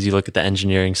companies, you look at the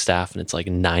engineering staff and it's like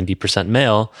 90%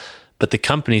 male, but the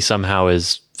company somehow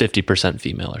is 50%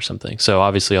 female or something. So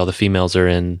obviously all the females are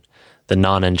in the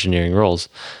non-engineering roles.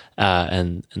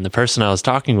 And the person I was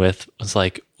talking with was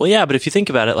like, well, yeah, but if you think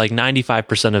about it, like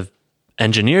 95% of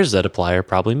engineers that apply are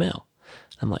probably male.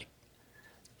 I'm like,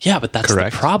 yeah, but that's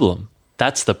Correct. the problem.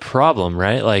 That's the problem,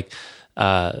 right? Like,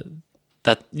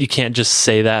 that you can't just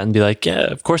say that and be like,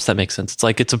 yeah, of course that makes sense. It's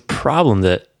like, it's a problem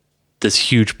that this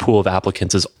huge pool of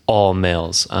applicants is all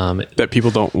males. That people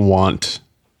don't want,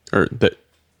 or that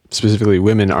specifically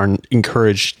women aren't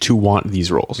encouraged to want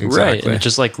these roles. Right. And it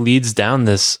just like leads down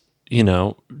this,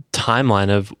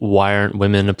 timeline of why aren't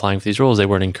women applying for these roles? They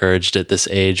weren't encouraged at this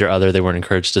age or other. They weren't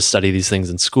encouraged to study these things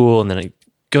in school. And then it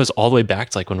goes all the way back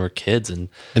to like when we're kids and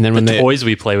then when the toys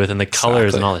we play with and the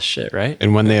colors and all this shit, right?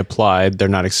 And when they applied, they're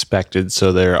not expected,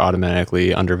 so they're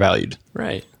automatically undervalued.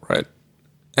 Right.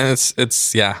 And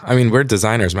it's yeah. I mean, we're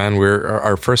designers, man.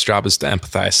 Our first job is to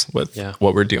empathize with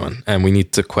what we're doing, and we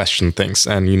need to question things,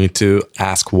 and you need to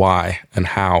ask why and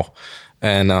how.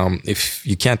 And if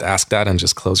you can't ask that and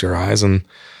just close your eyes and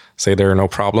say there are no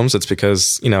problems, it's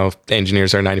because the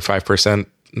engineers are 95% in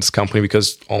this company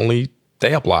because only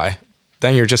they apply.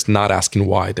 Then you're just not asking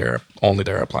why they're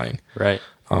applying. Right.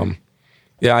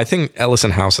 Yeah, I think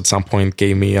Ellison House at some point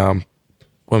gave me,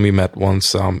 when we met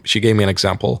once, she gave me an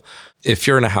example. If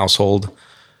you're in a household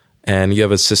and you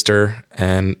have a sister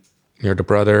and you're the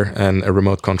brother and a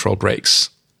remote control breaks,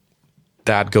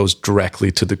 that goes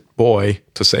directly to the boy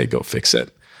to say, go fix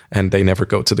it. And they never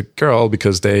go to the girl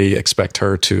because they expect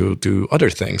her to do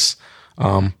other things,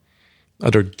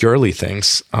 other girly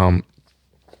things.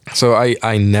 So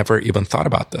I never even thought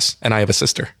about this. And I have a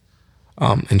sister.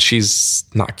 And she's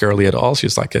not girly at all. She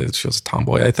was a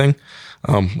tomboy, I think,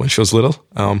 when she was little.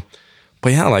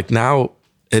 But yeah, like now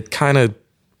it kind of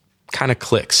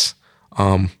clicks.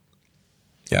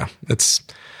 Yeah,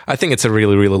 I think it's a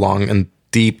really, really long and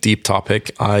deep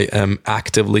topic. I am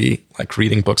actively like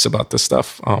reading books about this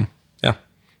stuff. Yeah.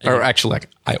 Or actually, like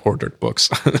I ordered books.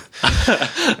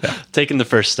 Taking the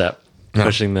first step.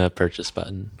 Pushing the purchase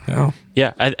button.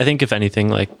 Yeah. I think if anything,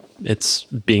 like it's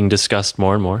being discussed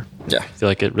more and more. Yeah. I feel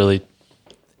like it really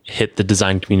hit the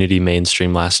design community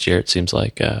mainstream last year. It seems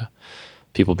like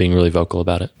people being really vocal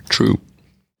about it. True.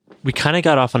 We kind of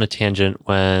got off on a tangent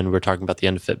when we were talking about the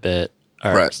end of Fitbit.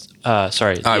 Or, Right.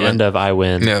 Sorry, the end of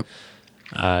iWin. Yep.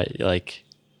 Like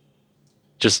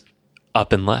just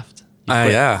up and left.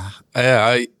 Yeah.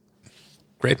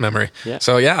 Great memory. Yeah.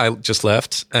 So yeah, I just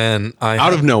left and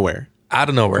Out of nowhere.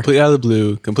 completely Out of the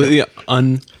blue, completely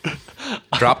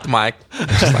dropped the mic.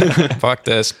 Just like, fuck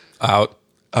this, out.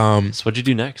 So what'd you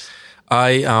do next?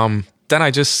 I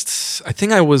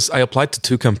applied to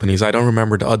 2 companies. I don't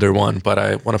remember the other one,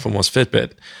 but one of them was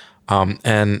Fitbit.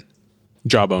 And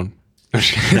Jawbone.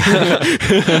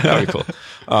 that'd be cool.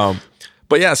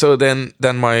 But yeah, so then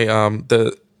my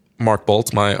the Mark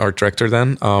Bolt, my art director,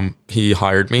 then he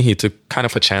hired me. He took kind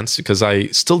of a chance because I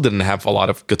still didn't have a lot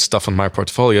of good stuff on my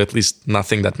portfolio, at least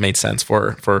nothing that made sense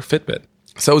for Fitbit.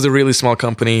 So it was a really small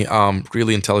company,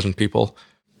 really intelligent people.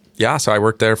 Yeah, so I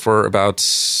worked there for about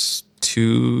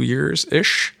 2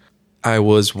 years-ish. I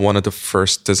was one of the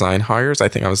first design hires. I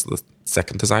think I was the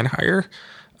second design hire.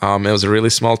 It was a really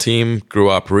small team, grew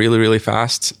up really, really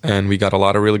fast, and we got a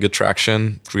lot of really good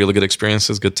traction, really good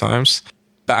experiences, good times.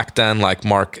 Back then, like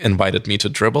Mark invited me to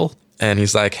Dribbble, and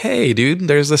he's like, "Hey, dude,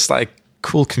 there's this like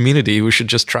cool community. We should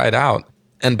just try it out."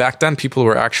 And back then, people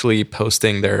were actually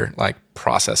posting their like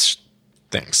process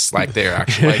things, like they're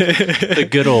actually like, The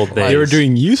good old days. They were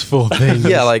doing useful things.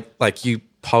 yeah, like you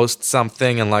post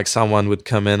something and like someone would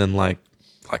come in and like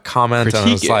comment, and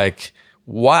Critique it's it. like,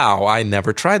 wow, I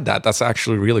never tried that. That's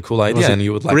actually a really cool idea. And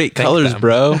you would like great thank colors, them.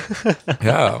 bro.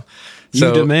 Yeah.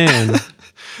 You demand.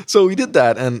 So we did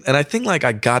that, and I think like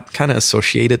I got kind of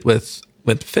associated with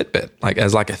Fitbit, like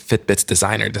as like a Fitbit's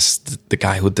designer, the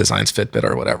guy who designs Fitbit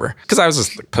or whatever. Because I was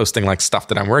just like, posting like stuff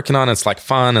that I'm working on. It's like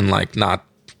fun and like not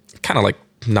kind of like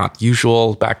not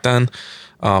usual back then.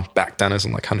 Back then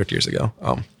isn't like 100 years ago.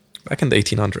 Back in the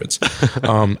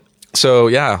 1800s. So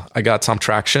yeah, I got some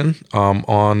traction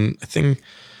on. I think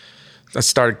I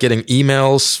started getting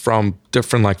emails from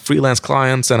different like freelance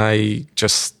clients, and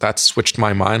that switched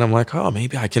my mind. I'm like, oh,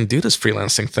 maybe I can do this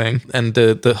freelancing thing. And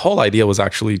the whole idea was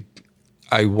actually,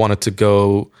 I wanted to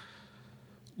go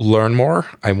learn more.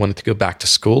 I wanted to go back to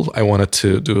school. I wanted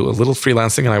to do a little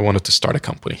freelancing, and I wanted to start a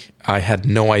company. I had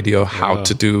no idea how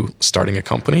to do starting a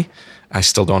company. I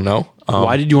still don't know.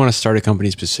 Why did you want to start a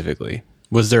company specifically?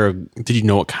 Did you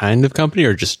know what kind of company,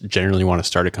 or just generally want to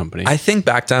start a company? I think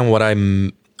back then what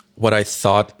I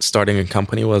thought starting a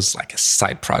company was like a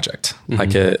side project,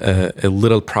 like a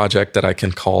little project that I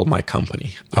can call my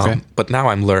company. Okay. But now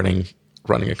I'm learning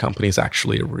running a company is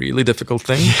actually a really difficult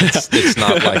thing. It's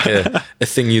not like a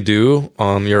thing you do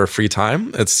on your free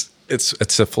time. It's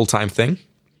a full-time thing.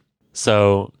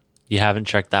 So you haven't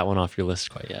checked that one off your list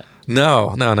quite yet.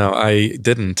 No, I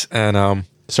didn't. And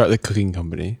Start the cooking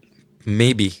company.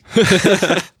 maybe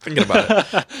thinking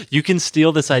about it. You can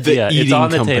steal this idea. It's eating on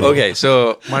the company. table. Okay,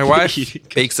 so my wife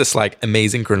bakes this like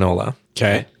amazing granola.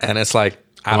 Okay. And it's like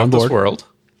out On of this board. world.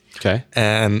 Okay.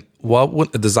 And what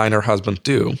would a designer husband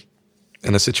do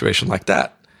in a situation like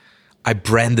that? I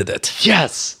branded it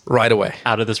Yes. right away.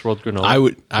 Out of this world granola. I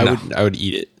would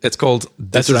eat it. It's called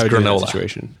That's This what I is would do in that Granola.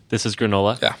 situation. This is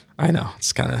granola. Yeah, I know.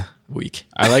 It's kind of weak.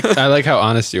 I like how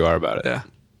honest you are about it. Yeah.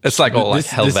 It's like all like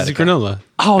This Helvetica. is granola.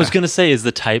 Oh, I was going to say, is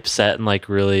the type set in like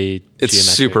really It's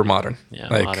geometric? super modern. Yeah,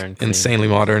 like modern, clean. insanely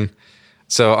modern.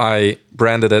 So I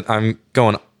branded it. I'm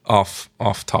going off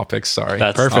topic. Sorry.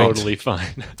 That's Perfect. totally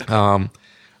fine.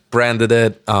 Branded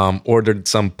it, ordered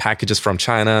some packages from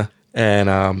China,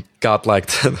 and got like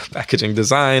the packaging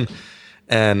design.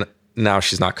 And now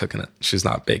she's not cooking it. She's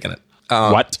not baking it.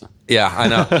 What? Yeah, I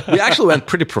know. We actually went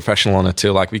pretty professional on it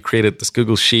too. Like we created this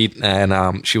Google sheet,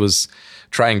 and she was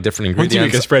trying different Once you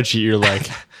make a ingredients. spreadsheet, you're like,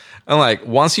 And like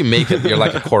once you make it, you're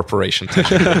like a corporation.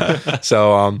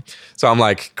 So I'm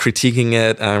like critiquing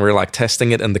it, and we're like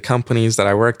testing it in the companies that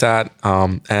I worked at,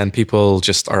 and people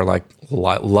just are like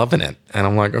loving it. And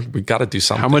I'm like, oh, we got to do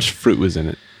something. how much fruit was in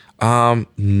it?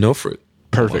 No fruit.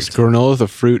 Perfect. Granola with a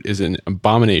fruit is an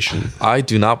abomination. I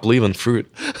do not believe in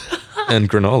fruit and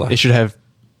granola. It should have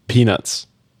peanuts.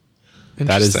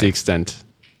 That is the Interesting. extent.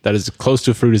 That is as close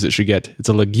to a fruit as it should get. It's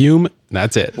a legume. And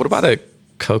that's it. What about a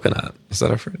coconut? Is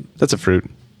that a fruit? That's a fruit.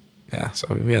 Yeah,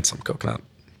 so we had some coconut.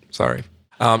 Sorry.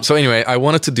 So anyway, I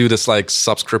wanted to do this like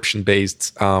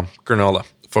subscription-based granola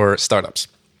for startups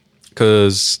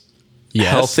because Yes,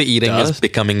 healthy eating does. is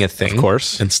becoming a thing, Of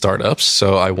course. in startups.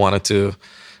 So I want to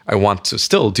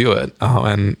still do it,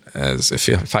 and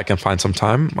if I can find some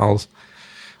time, I'll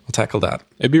tackle that.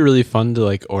 It'd be really fun to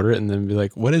like order it and then be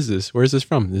like, "What is this? Where's this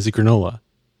from? This is granola."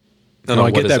 No, I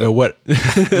what get is that, it? but what? No,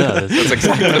 that's- That's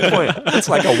exactly the point. It's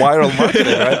like a viral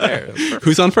marketing right there.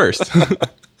 Who's on first?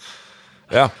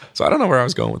 Yeah. So I don't know where I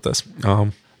was going with this.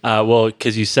 well,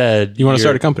 because you said You wanna your-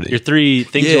 start a company. Your 3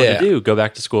 things you want Yeah. to do: go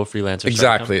back to school, freelance, or start a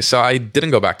Exactly. So I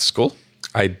didn't go back to school.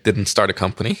 I didn't start a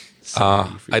company.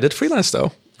 I did freelance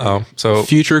though. So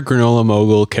Future granola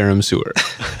mogul Karam Sewer.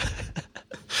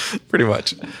 pretty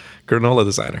much granola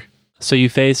designer. company. So you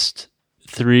faced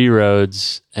 3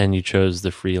 roads, and you chose the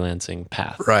freelancing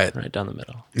path. Right. Right down the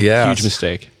middle. Yeah. Huge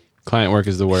mistake. Client work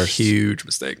is the worst. Huge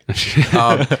mistake.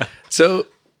 So,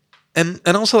 and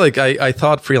also like I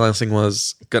thought freelancing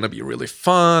was gonna be really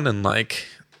fun and like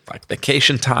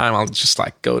vacation time. I'll just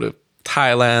like go to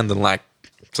Thailand and like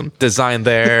some design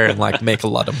there and like make a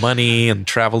lot of money and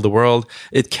travel the world.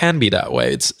 It can be that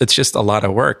way. It's just a lot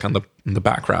of work in the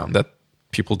background that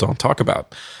people don't talk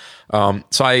about.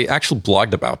 So I actually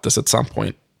blogged about this at some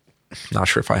point. Not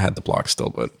sure if I had the blog still,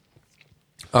 but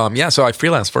yeah, so I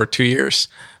freelanced for 2 years.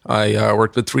 I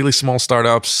worked with really small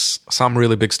startups, some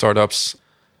really big startups,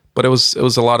 but it was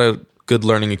a lot of good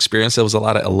learning experience. It was a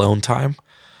lot of alone time.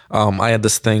 I had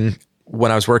this thing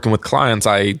when I was working with clients,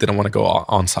 I didn't want to go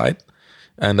on site,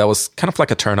 and that was kind of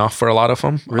like a turnoff for a lot of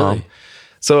them. Really?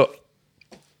 So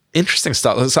interesting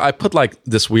stuff. So I put like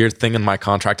this weird thing in my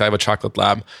contract. I have a chocolate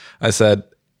lab. I said,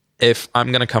 if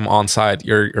I'm going to come on site,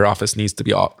 your office needs to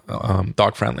be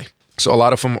dog friendly. So a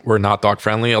lot of them were not dog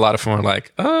friendly. A lot of them were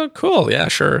like, oh, cool. Yeah,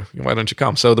 sure. Why don't you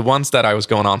come? So the ones that I was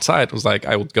going on site was like,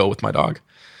 I would go with my dog.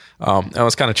 And it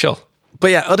was kind of chill.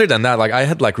 But yeah, other than that, like I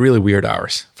had like really weird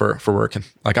hours for working.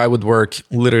 Like I would work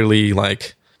literally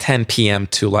like 10 p.m.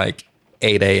 to like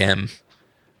 8 a.m.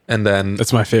 And then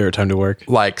That's my favorite time to work.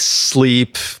 like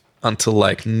sleep until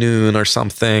like noon or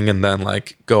something, and then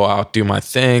like go out, do my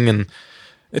thing. And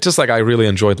it's just like I really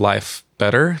enjoyed life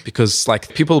better, because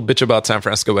like people bitch about San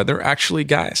Francisco weather. Actually,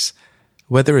 guys,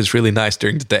 weather is really nice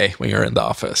during the day when you're in the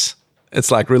office.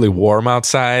 It's like really warm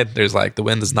outside. There's like the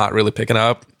wind is not really picking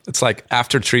up. It's like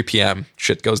after 3 p.m.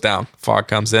 shit goes down. Fog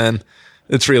comes in.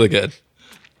 It's really good.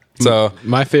 So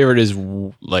My favorite is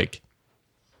like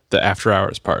the after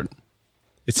hours part.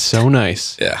 It's so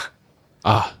nice. yeah,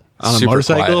 On a Super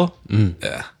motorcycle?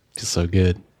 yeah, It's so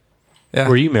good. yeah.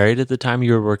 Were you married at the time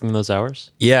you were working those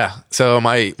hours? Yeah. So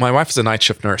my wife is a night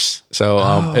shift nurse.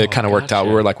 So it kind of worked out. gotcha.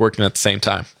 We were like working at the same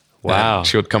time. Wow. And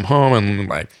she would come home and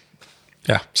like,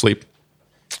 yeah, sleep.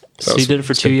 So you did it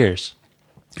for 2 years.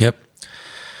 Yep.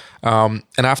 And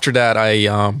after that, I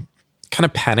kind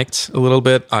of panicked a little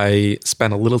bit. I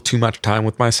spent a little too much time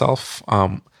with myself.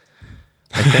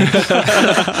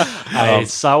 I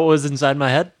saw what was inside my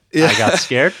head. I got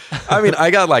scared. I mean,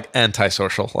 I got like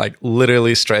antisocial, like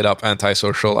literally straight up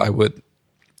antisocial. I would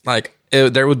like,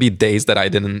 there would be days that I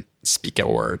didn't speak a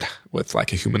word with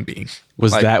like a human being.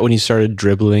 Was Like, that when you started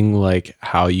dribbling like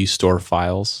how you store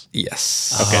files?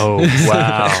 Yes. Oh,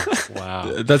 wow.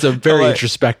 Wow. That's a very Like-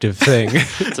 introspective thing.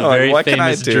 It's a very what can I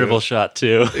famous do? dribble shot,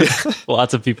 too.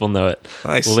 Lots of people know it.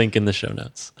 Nice. Link in the show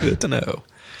notes. Good to know.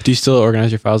 Do you still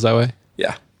organize your files that way?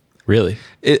 Yeah. Really?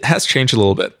 It has changed a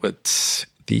little bit with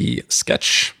the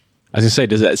Sketch. I was gonna say,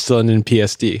 does that still end in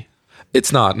PSD?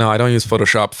 It's not. No, I don't use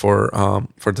Photoshop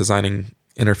for designing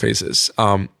interfaces.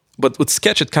 But with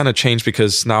Sketch, it kind of changed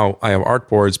because now I have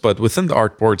artboards. But within the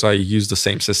artboards, I use the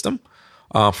same system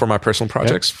for my personal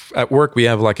projects. At work, we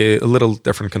have like a little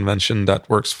different convention that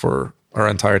works for our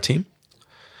entire team.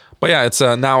 But yeah, it's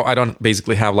now I don't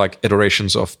basically have like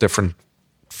iterations of different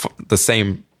the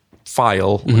same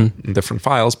file in different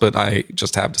files, but I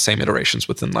just have the same iterations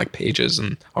within like pages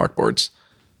and artboards.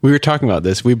 We were talking about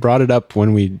this. We brought it up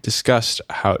when we discussed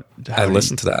how I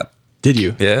listened to that. Did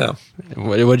you? Yeah.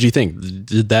 What did you think?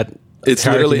 Did that? It's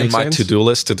hierarchy literally in make my sense? to-do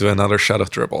list to do another shot of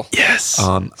Dribble. Yes.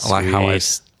 On like how I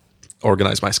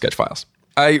organize my sketch files.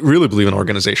 I really believe in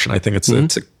organization. I think it's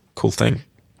a cool thing.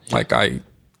 Like I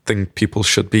think people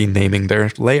should be naming their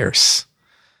layers.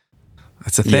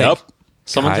 That's a thing. Yep.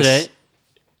 Someone Guys. today,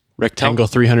 Rectangle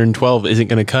 312 isn't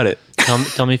going to cut it.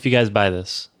 tell me if you guys buy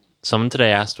this. Someone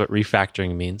today asked what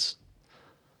refactoring means.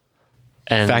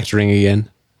 And Factoring again.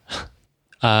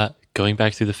 going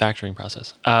back through the factoring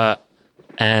process.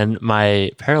 And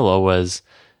my parallel was,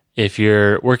 if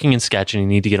you're working in Sketch and you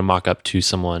need to get a mock-up to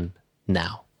someone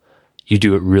now, you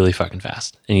do it really fucking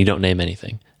fast and you don't name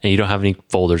anything and you don't have any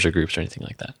folders or groups or anything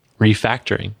like that.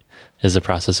 Refactoring is the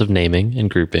process of naming and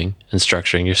grouping and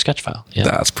structuring your Sketch file. Yeah.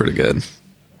 That's pretty good.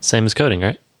 Same as coding,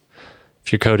 right?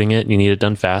 If you're coding it and you need it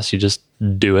done fast, you just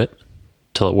do it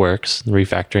till it works. And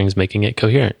refactoring is making it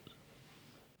coherent.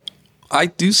 I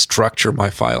do structure my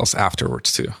files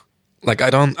afterwards too. Like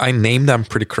I name them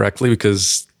pretty correctly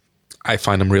because I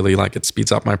find them really like it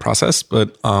speeds up my process,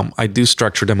 but I do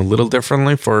structure them a little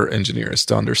differently for engineers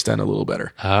to understand a little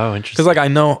better. Oh, Because interesting. like I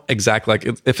know exactly, like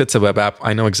if it's a web app,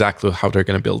 I know exactly how they're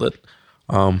going to build it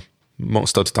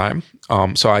most of the time.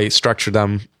 So I structure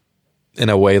them in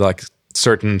a way like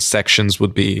certain sections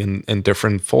would be in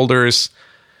different folders,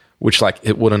 which like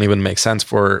it wouldn't even make sense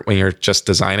for when you're just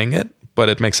designing it, but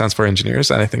it makes sense for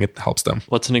engineers, and I think it helps them.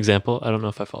 What's an example? I don't know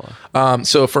if I follow.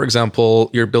 So for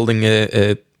example, you're building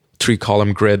a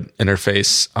 3-column grid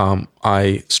interface.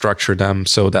 I structure them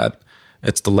so that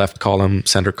it's the left column,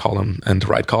 center column, and the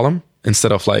right column,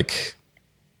 instead of like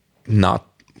not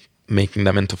making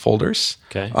them into folders.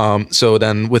 Okay. So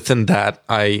then within that,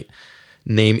 I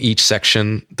name each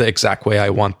section the exact way I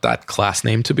want that class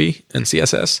name to be in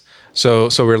CSS. So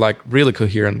we're like really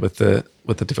coherent with the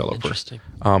developer. Interesting.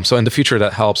 So in the future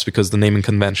that helps because the naming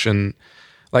convention,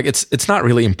 like it's not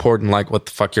really important like what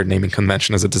the fuck your naming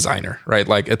convention as a designer, right?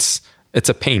 Like it's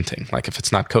a painting, like if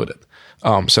it's not coded.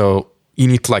 So you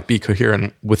need to like be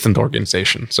coherent within the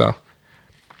organization. So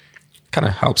kind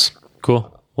of helps.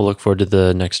 Cool. We'll look forward to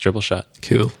the next dribble shot.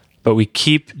 Cool. But we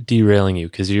keep derailing you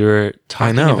because you're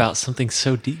talking know. about something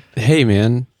so deep. Hey,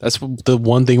 man, that's the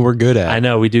one thing we're good at. I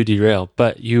know we do derail,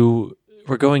 but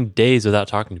we're going days without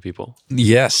talking to people.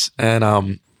 Yes.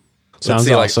 And Sounds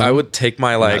see, awesome. like I would take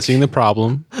my Not seeing the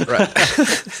problem.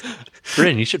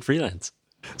 Bryn, you should freelance.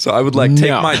 So I would like take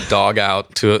No. my dog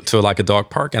out to like a dog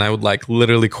park, and I would like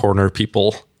literally corner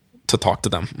people to talk to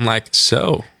them. I'm like,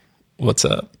 so what's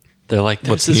up? They're like, there's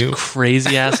What's this new?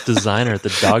 crazy ass designer at the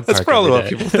dog park. That's probably every what day.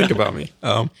 people think about me.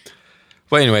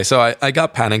 But anyway, so I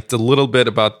got panicked a little bit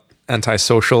about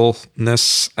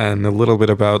antisocialness and a little bit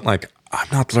about like, I'm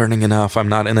not learning enough. I'm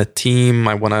not in a team.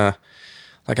 I want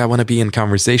to be in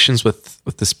conversations with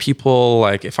this people.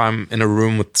 Like if I'm in a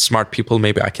room with smart people,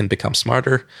 maybe I can become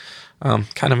smarter, kind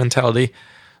of mentality.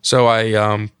 So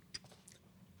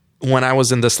when I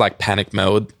was in this like panic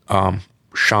mode,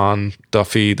 Sean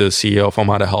Duffy, the CEO of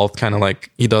Omada Health, kind of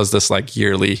like, he does this like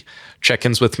yearly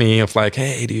check-ins with me of like,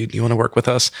 hey dude, you want to work with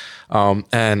us?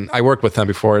 And I worked with them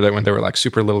before when they were like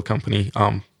super little company,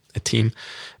 a team.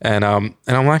 And I'm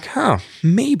like,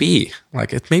 maybe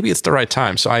it's the right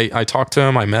time. So I talked to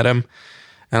him, I met him,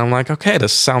 and I'm like, okay,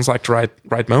 this sounds like the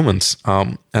right moment.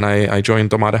 And I joined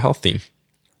the Omada Health team.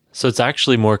 So it's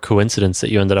actually more coincidence that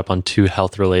you ended up on 2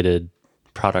 health related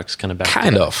products kind of back.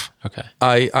 Kind of. Okay.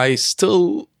 I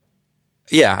still,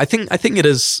 yeah, I think it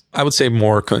is, I would say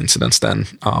more coincidence than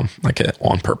like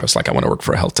on purpose. Like I want to work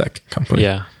for a health tech company.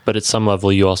 Yeah. But at some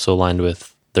level, you also aligned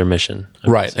with their mission.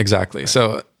 Right. Exactly.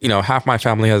 So, half my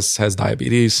family has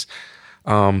diabetes.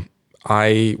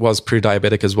 I was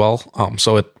pre-diabetic as well.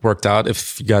 So it worked out.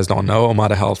 If you guys don't know,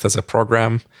 Omada Health is a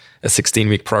program, a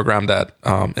 16-week program that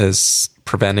is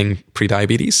preventing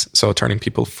pre-diabetes. So turning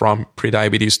people from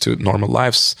pre-diabetes to normal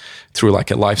lives through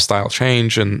like a lifestyle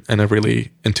change and a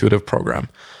really intuitive program.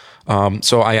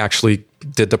 So I actually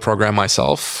did the program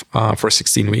myself for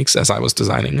 16 weeks as I was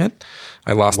designing it.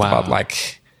 I lost about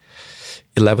like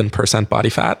 11%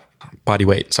 body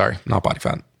weight. Sorry, not body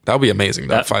fat. That would be amazing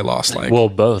though, if I lost like, well,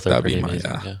 both are that'd pretty be my,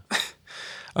 amazing.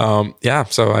 Yeah. yeah.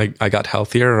 So I got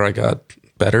healthier. I got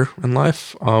better in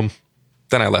life.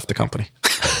 Then I left the company.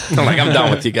 I'm like, I'm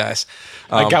done with you guys.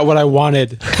 I got what I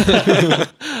wanted.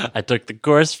 I took the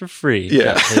course for free.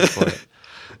 Yeah. Got paid for it.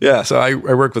 Yeah. So I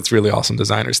worked with really awesome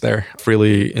designers there,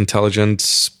 really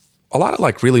intelligent, a lot of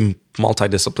like really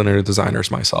multidisciplinary designers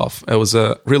myself. It was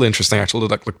really interesting actually.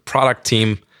 Like the product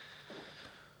team,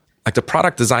 like the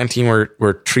product design team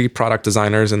were 3 product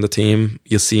designers in the team.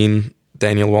 Yassine,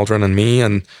 Daniel Waldron, and me.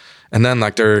 And then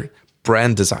like they're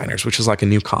brand designers, which is like a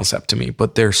new concept to me,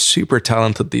 but they're super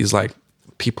talented. These like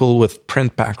people with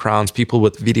print backgrounds, people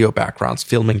with video backgrounds,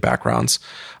 filming backgrounds.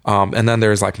 And then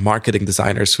there's like marketing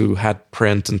designers who had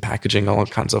print and packaging, all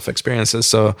kinds of experiences.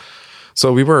 So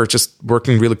we were just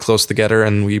working really close together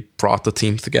and we brought the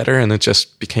team together and it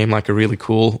just became like a really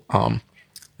cool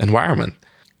environment.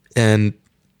 And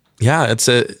yeah,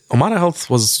 Omada Health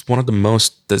was one of the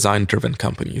most design-driven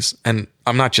companies. And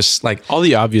I'm not just like... All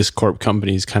the obvious corp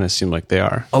companies kind of seem like they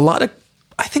are.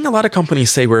 I think a lot of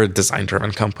companies say we're a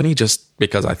design-driven company just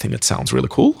because I think it sounds really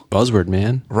cool. Buzzword,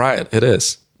 man. Right, it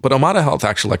is. But Omada Health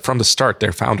actually, like from the start,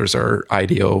 their founders are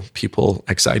IDEO people,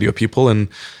 ex-IDEO people, and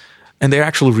they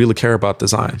actually really care about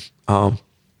design. And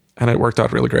it worked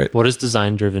out really great. What does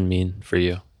design driven mean for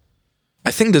you? I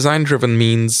think design-driven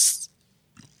means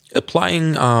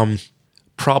applying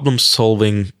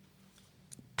problem-solving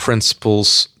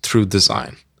principles through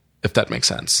design, if that makes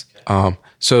sense.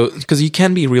 So, because you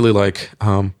can be really like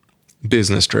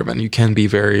business-driven, you can be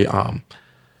very,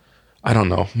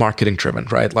 marketing-driven,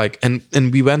 right? Like,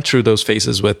 and we went through those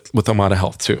phases with Omada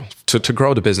Health too. To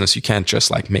grow the business, you can't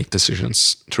just like make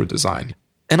decisions through design,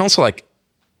 and also like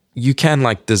you can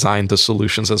like design the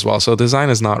solutions as well. So design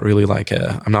is not really like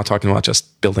I'm not talking about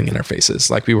just building interfaces.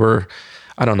 Like we were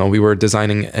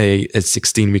designing a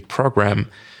 16-week program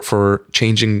for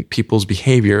changing people's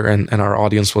behavior and our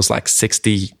audience was like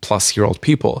 60-plus-year-old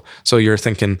people. So you're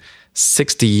thinking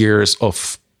 60 years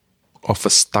of a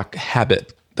stuck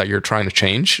habit that you're trying to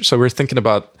change. So we're thinking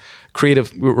about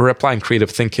we're applying creative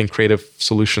thinking, creative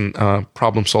solution,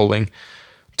 problem solving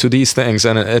to these things.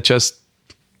 And it just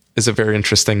is a very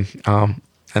interesting and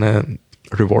a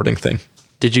rewarding thing.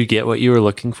 Did you get what you were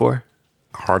looking for?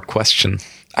 Hard question.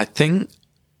 I think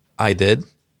I did.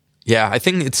 Yeah, I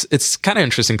think it's kind of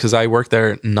interesting because I worked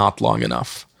there not long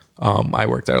enough. I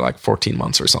worked there like 14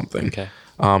 months or something. Okay.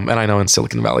 And I know in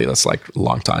Silicon Valley that's like a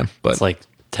long time, but It's like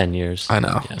 10 years. I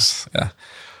know. Yeah.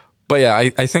 But yeah,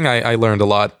 I think I learned a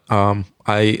lot.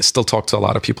 I still talk to a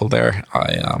lot of people there.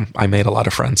 I made a lot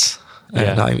of friends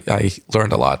and I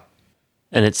learned a lot.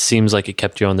 And it seems like it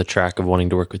kept you on the track of wanting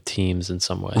to work with teams in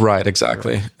some way. Right,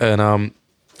 exactly. And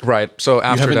right. So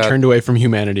after You haven't that, turned away from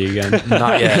humanity again.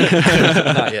 not yet.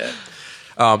 Not yet.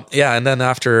 Yeah, and then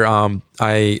after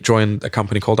I joined a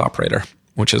company called Operator,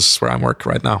 which is where I work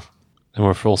right now. And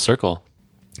we're full circle.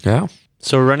 Yeah.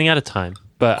 So we're running out of time,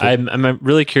 but cool. I'm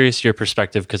really curious your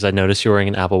perspective because I noticed you're wearing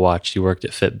an Apple Watch. You worked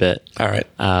at Fitbit. All right.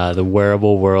 The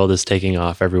wearable world is taking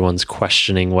off. Everyone's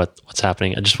questioning what's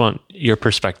happening. I just want your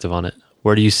perspective on it.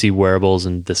 Where do you see wearables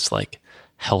and this like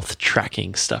health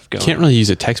tracking stuff going? You can't really use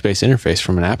a text-based interface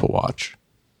from an Apple Watch.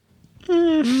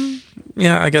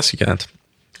 Yeah, I guess you can't.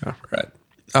 Oh,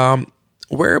 right.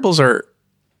 Wearables are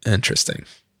interesting.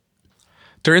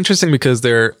 They're interesting because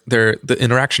the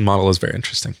interaction model is very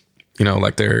interesting. You know,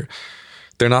 like they're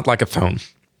not like a phone.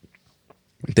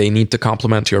 They need to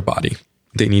complement your body.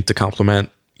 They need to complement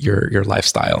your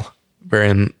lifestyle.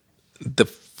 Wherein the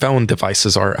phone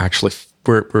devices are actually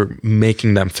we're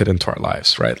making them fit into our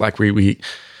lives, right? Like we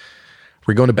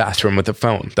go to the bathroom with a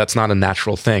phone. That's not a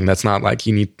natural thing. That's not like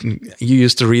you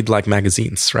used to read like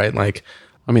magazines, right? Like,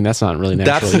 I mean, that's not really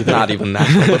natural. That's not even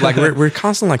natural. But like we're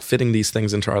constantly like fitting these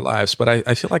things into our lives. But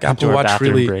I feel like Apple Watch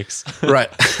really breaks. Right.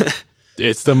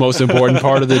 It's the most important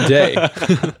part of the day.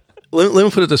 Let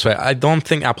me put it this way. I don't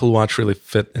think Apple Watch really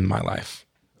fit in my life.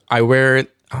 I wear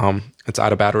it. It's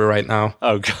out of battery right now.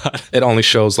 Oh God. It only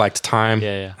shows like the time.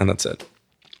 Yeah. And that's it.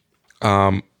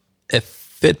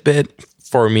 If Fitbit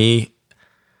for me,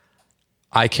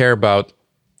 I care about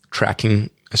tracking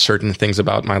certain things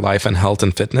about my life and health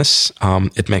and fitness.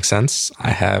 It makes sense.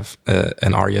 I have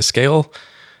an ARIA scale.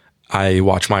 I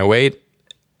watch my weight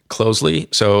closely,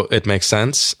 so it makes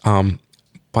sense.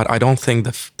 But I don't think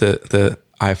the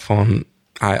iPhone,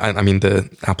 I mean the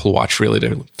Apple Watch really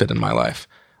did fit in my life.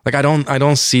 Like I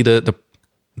don't see the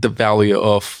value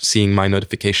of seeing my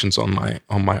notifications on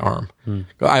my arm.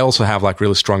 I also have like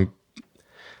really strong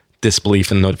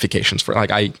disbelief in notifications for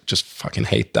like I just fucking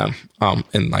hate them.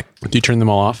 And like, do you turn them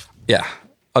all off? Yeah,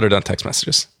 other than text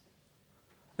messages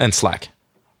and Slack.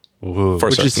 Ooh. For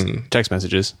Which certain is text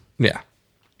messages. Yeah.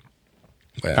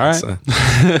 Well, all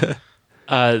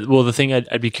right. Well, the thing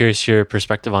I'd be curious your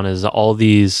perspective on is all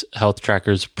these health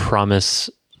trackers promise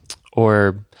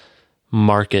or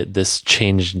market this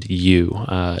changed you.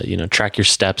 Track your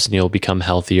steps and you'll become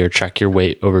healthier. Track your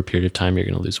weight over a period of time, you're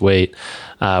going to lose weight.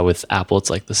 With Apple, it's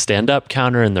like the stand-up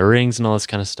counter and the rings and all this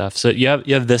kind of stuff. So you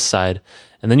have this side,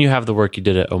 and then you have the work you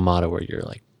did at Omada, where you're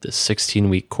like this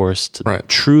 16-week course to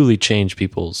truly change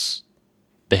people's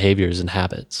behaviors and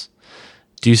habits.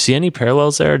 Do you see any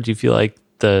parallels there? Or do you feel like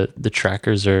the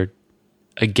trackers are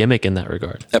a gimmick in that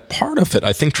regard? A part of it.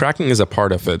 I think tracking is a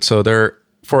part of it. So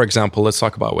for example, let's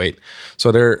talk about weight.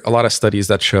 So there are a lot of studies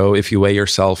that show if you weigh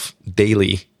yourself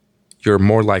daily, you're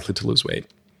more likely to lose weight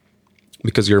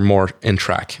because you're more in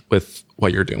track with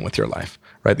what you're doing with your life,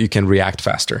 right? You can react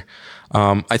faster.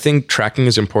 I think tracking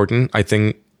is important. I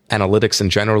think analytics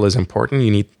in general is important. You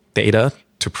need data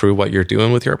to prove what you're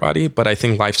doing with your body, but I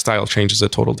think lifestyle change is a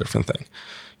total different thing.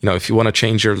 You know, if you want to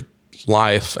change your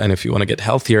life and if you want to get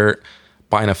healthier,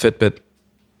 buying a Fitbit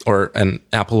or an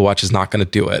Apple Watch is not going to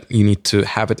do it. You need to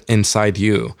have it inside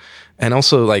you. And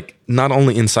also like not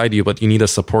only inside you, but you need a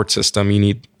support system. You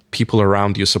need people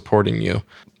around you supporting you.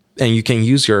 And you can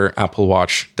use your Apple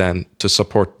Watch then to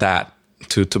support that,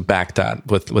 to back that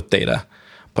with data.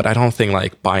 But I don't think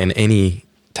like buying any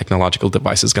technological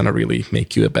device is going to really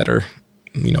make you a better,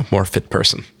 more fit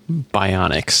person.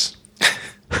 Bionics.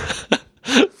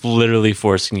 Literally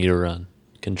forcing you to run.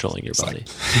 Controlling your body.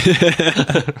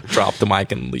 Drop the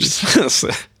mic and leave.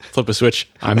 Flip a switch.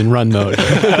 I'm in run mode.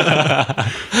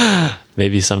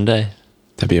 Maybe someday.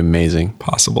 That'd be amazing.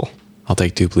 Possible. I'll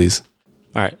take 2, please.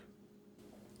 All right.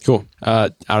 Cool.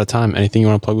 Out of time. Anything you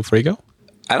want to plug before you go?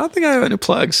 I don't think I have any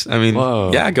plugs. I mean,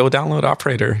 yeah, go download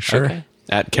Operator. Sure. Okay.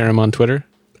 At Karam on Twitter.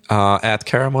 At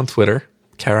Karam on Twitter.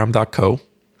 Karam.co.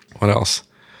 What else?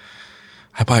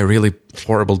 I buy really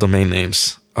horrible domain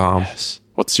names. Yes.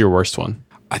 What's your worst one?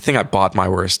 I think I bought my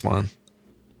worst one.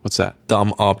 What's that?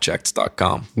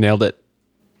 Dumbobjects.com. Nailed it.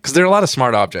 Because there are a lot of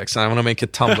smart objects, and I want to make a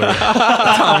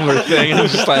Tumblr thing. And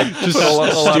it's just like just a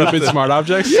lot stupid smart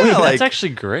objects. Yeah, Wait, like, that's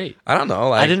actually great. I don't know.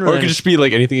 Like, I didn't Or really. it could just be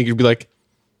like anything. It could be like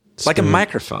like a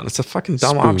microphone. It's a fucking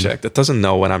dumb Spoon. object. It doesn't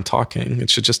know when I'm talking. It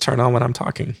should just turn on when I'm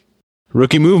talking.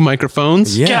 rookie move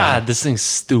microphones. Yeah. God, this thing's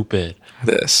stupid.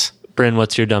 This. Bryn,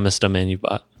 what's your dumbest domain you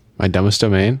bought? My dumbest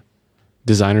domain.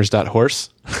 Designers.horse.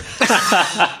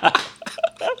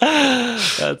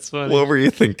 That's funny. What were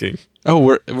you thinking? Oh,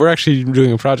 we're actually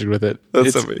doing a project with it.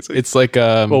 That's It's amazing. It's like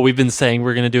Well, we've been saying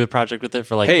we're going to do a project with it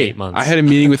for like 8 months. I had a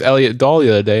meeting with Elliot Dahl the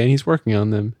other day, and he's working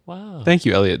on them. Wow. Thank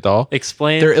you, Elliot Dahl.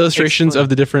 Explain. They're illustrations of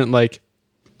the different the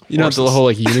whole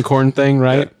like unicorn thing,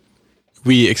 right? Yeah.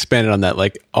 We expanded on that,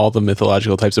 like all the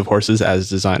mythological types of horses as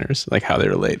designers, like how they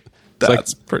relate.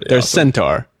 That's pretty There's awesome.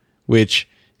 Centaur, which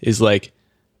is like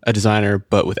a designer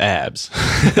but with abs.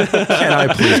 Can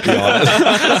I please be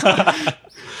honest?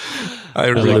 I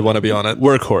really want to be on it.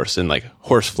 Workhorse and like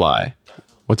horsefly.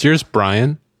 What's yours,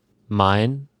 Brian?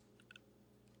 Mine,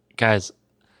 guys,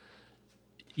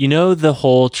 you know the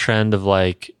whole trend of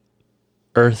like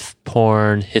earth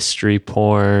porn, history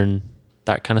porn,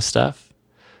 that kind of stuff?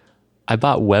 I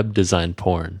bought web design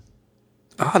porn.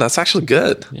 Oh, that's actually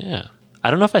good. Yeah. I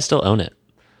don't know if I still own it.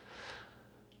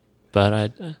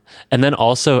 But and then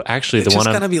also actually It's the one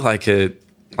just I'm gonna be like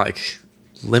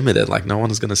limited. Like no one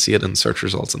is gonna see it in search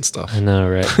results and stuff. I know,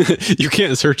 right? You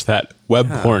can't search that. Web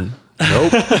porn.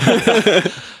 Nope.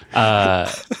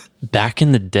 Back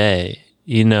in the day,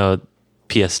 you know,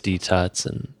 PSD Tuts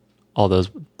and all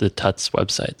the Tuts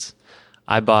websites.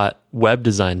 I bought web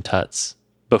design Tuts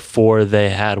before they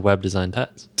had web design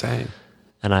Tuts. Dang.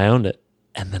 And I owned it.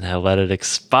 And then I let it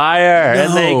expire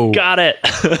and No. they got it.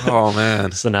 Oh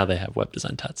man. So now they have web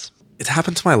design Tuts. It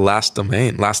happened to my last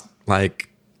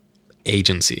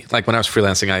agency. Like when I was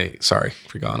freelancing, sorry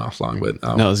for going off long, but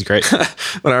No, it was great.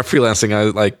 when I was freelancing, I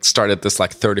like started this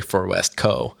like 34 West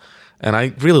Co. And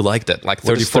I really liked it. Like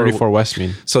What does 34 West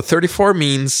mean? So 34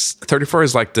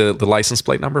 is like the license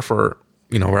plate number for,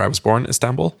 where I was born,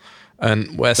 Istanbul.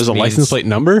 And West There's a means, license plate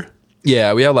number?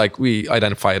 Yeah, we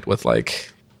identify it with like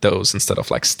those instead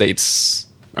of like states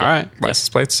All right. license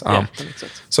plates. Yeah, that makes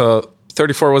sense. So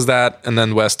 34 was that, and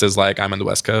then West is like I'm in the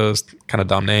West Coast, kind of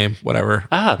dumb name, whatever.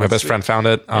 My that's best friend found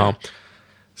it.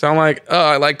 So I'm like, oh,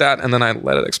 I like that, and then I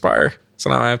let it expire. So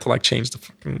now I have to like change the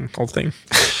fucking whole thing.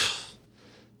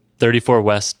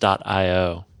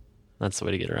 34west.io. That's the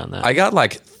way to get around that. I got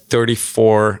like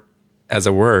 34 as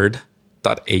a word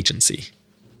 .agency,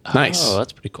 Nice. Oh,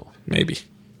 that's pretty cool. maybe.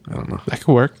 I don't know. That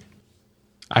could work.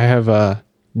 I have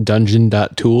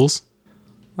dungeon.tools.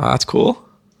 Oh, that's cool.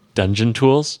 Dungeon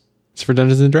tools. It's for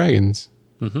Dungeons and Dragons.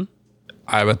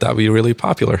 I bet that'd be really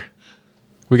popular.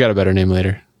 We got a better name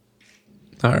later.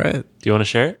 All right. Do you want to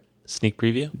share it? Sneak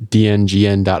preview?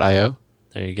 dngn.io.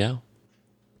 There you go.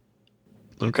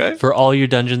 Okay. For all your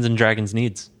Dungeons and Dragons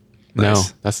needs. No,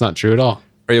 Nice. that's not true at all.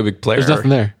 Are you a big player? There's nothing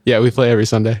there. Yeah, we play every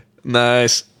Sunday.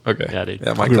 Nice. Okay. Yeah, dude.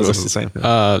 Yeah, my cousin's the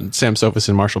same. Sam Sophus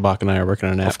and Marshall Bach and I are working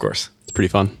on an app. Of course. It's pretty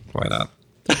fun. Why not?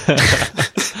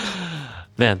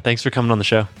 Man, thanks for coming on the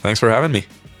show. Thanks for having me.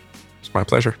 It's my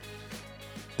pleasure.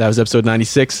 That was episode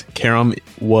 96. Karam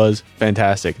was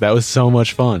fantastic. That was so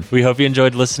much fun. We hope you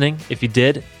enjoyed listening. If you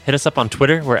did, hit us up on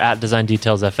Twitter. We're at Design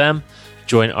Details FM.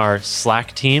 Join our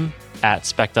Slack team at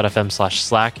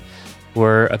spec.fm/Slack.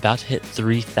 We're about to hit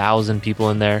 3,000 people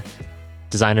in there.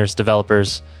 Designers,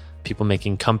 developers, people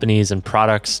making companies and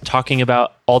products, talking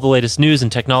about all the latest news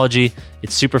and technology.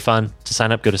 It's super fun. To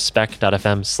sign up, go to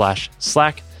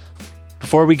spec.fm/Slack.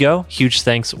 Before we go, huge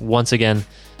thanks once again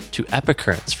to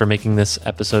Epicurrents for making this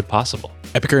episode possible.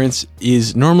 Epicurrents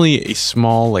is normally a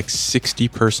small, like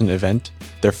 60-person event.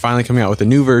 They're finally coming out with a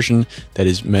new version that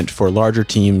is meant for larger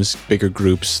teams, bigger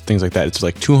groups, things like that. It's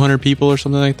like 200 people or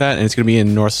something like that, and it's going to be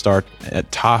in North Star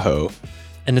at Tahoe.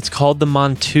 And it's called the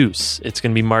Mongoose. It's going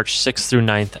to be March 6th through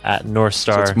 9th at North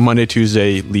So Star. it's Monday,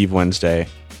 Tuesday, leave Wednesday,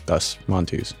 thus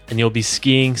Mongoose. And you'll be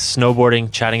skiing,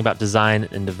 snowboarding, chatting about design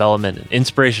and development and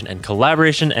inspiration and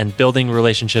collaboration and building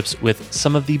relationships with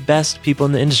some of the best people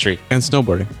in the industry. And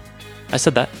snowboarding. I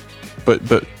said that. But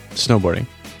snowboarding.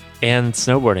 And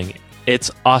snowboarding.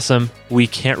 It's awesome. We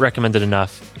can't recommend it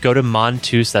enough. Go to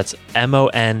Mongoose, that's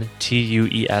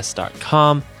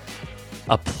MONTUES.com.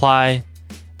 Apply.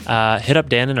 Hit up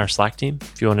Dan in our Slack team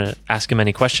if you want to ask him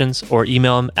any questions, or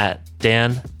email him at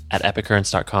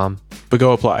dan@epicurrents.com. But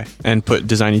go apply and put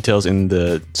design details in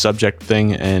the subject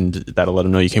thing, and that'll let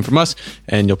them know you came from us,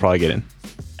 and you'll probably get in.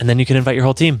 And then you can invite your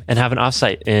whole team and have an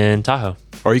offsite in Tahoe.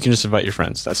 Or you can just invite your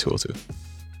friends. That's cool too.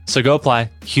 So go apply.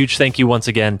 Huge thank you once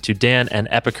again to Dan and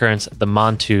Epicurrents, the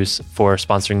Mongoose, for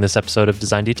sponsoring this episode of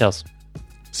Design Details.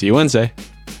 See you Wednesday.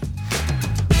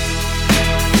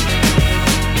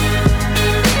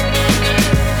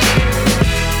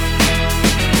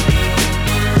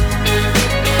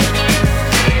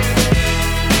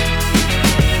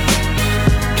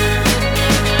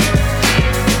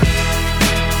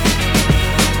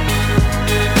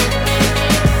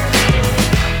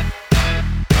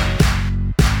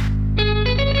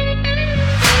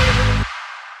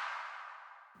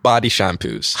 Body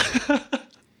shampoos.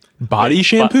 Body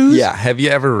shampoos? Yeah. Have you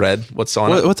ever read what's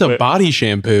on it? What's a body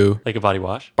shampoo? Like a body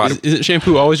wash? Is it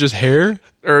shampoo always just hair?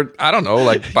 Or I don't know,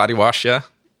 like body wash, yeah.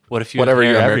 What if you Whatever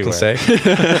have you hair Americans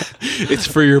everywhere? say. It's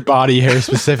for your body hair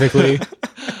specifically.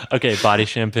 Okay, body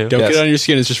shampoo. Don't Yes. get it on your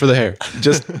skin. It's just for the hair.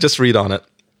 just read on it.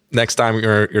 Next time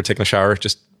you're taking a shower,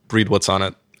 just read what's on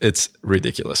it. It's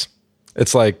ridiculous.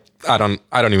 It's like I don't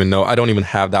even know. I don't even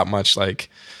have that much like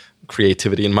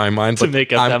creativity in my mind To but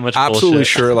make up I'm that much absolutely bullshit.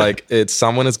 sure like it's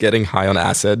someone is getting high on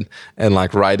acid and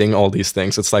like writing all these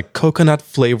things. It's like coconut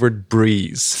flavored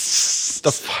breeze.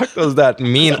 The fuck does that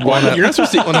mean? Why? You're not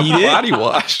supposed to on a eat it. body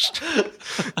wash.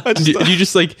 Do you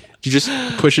just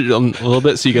push it a little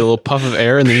bit so you get a little puff of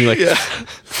air, and then you like. Yeah.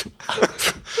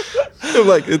 I'm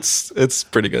like it's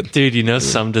pretty good. Dude, you know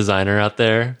some designer out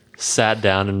there sat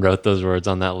down and wrote those words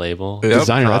on that label. Yep.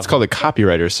 Designer, that's called a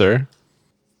copywriter, sir.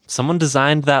 Someone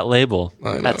designed that label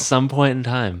I know. at some point in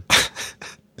time.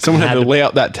 Someone had Had to to lay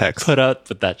out that text. Put up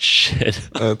with that shit.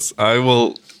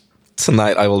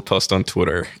 Tonight I will post on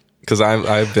Twitter because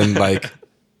I've been like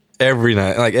every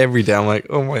night, like every day I'm like,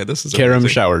 oh my, this is Carom amazing.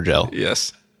 shower gel.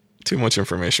 Yes. Too much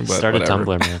information, but Start a whatever.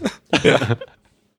 Tumblr, man.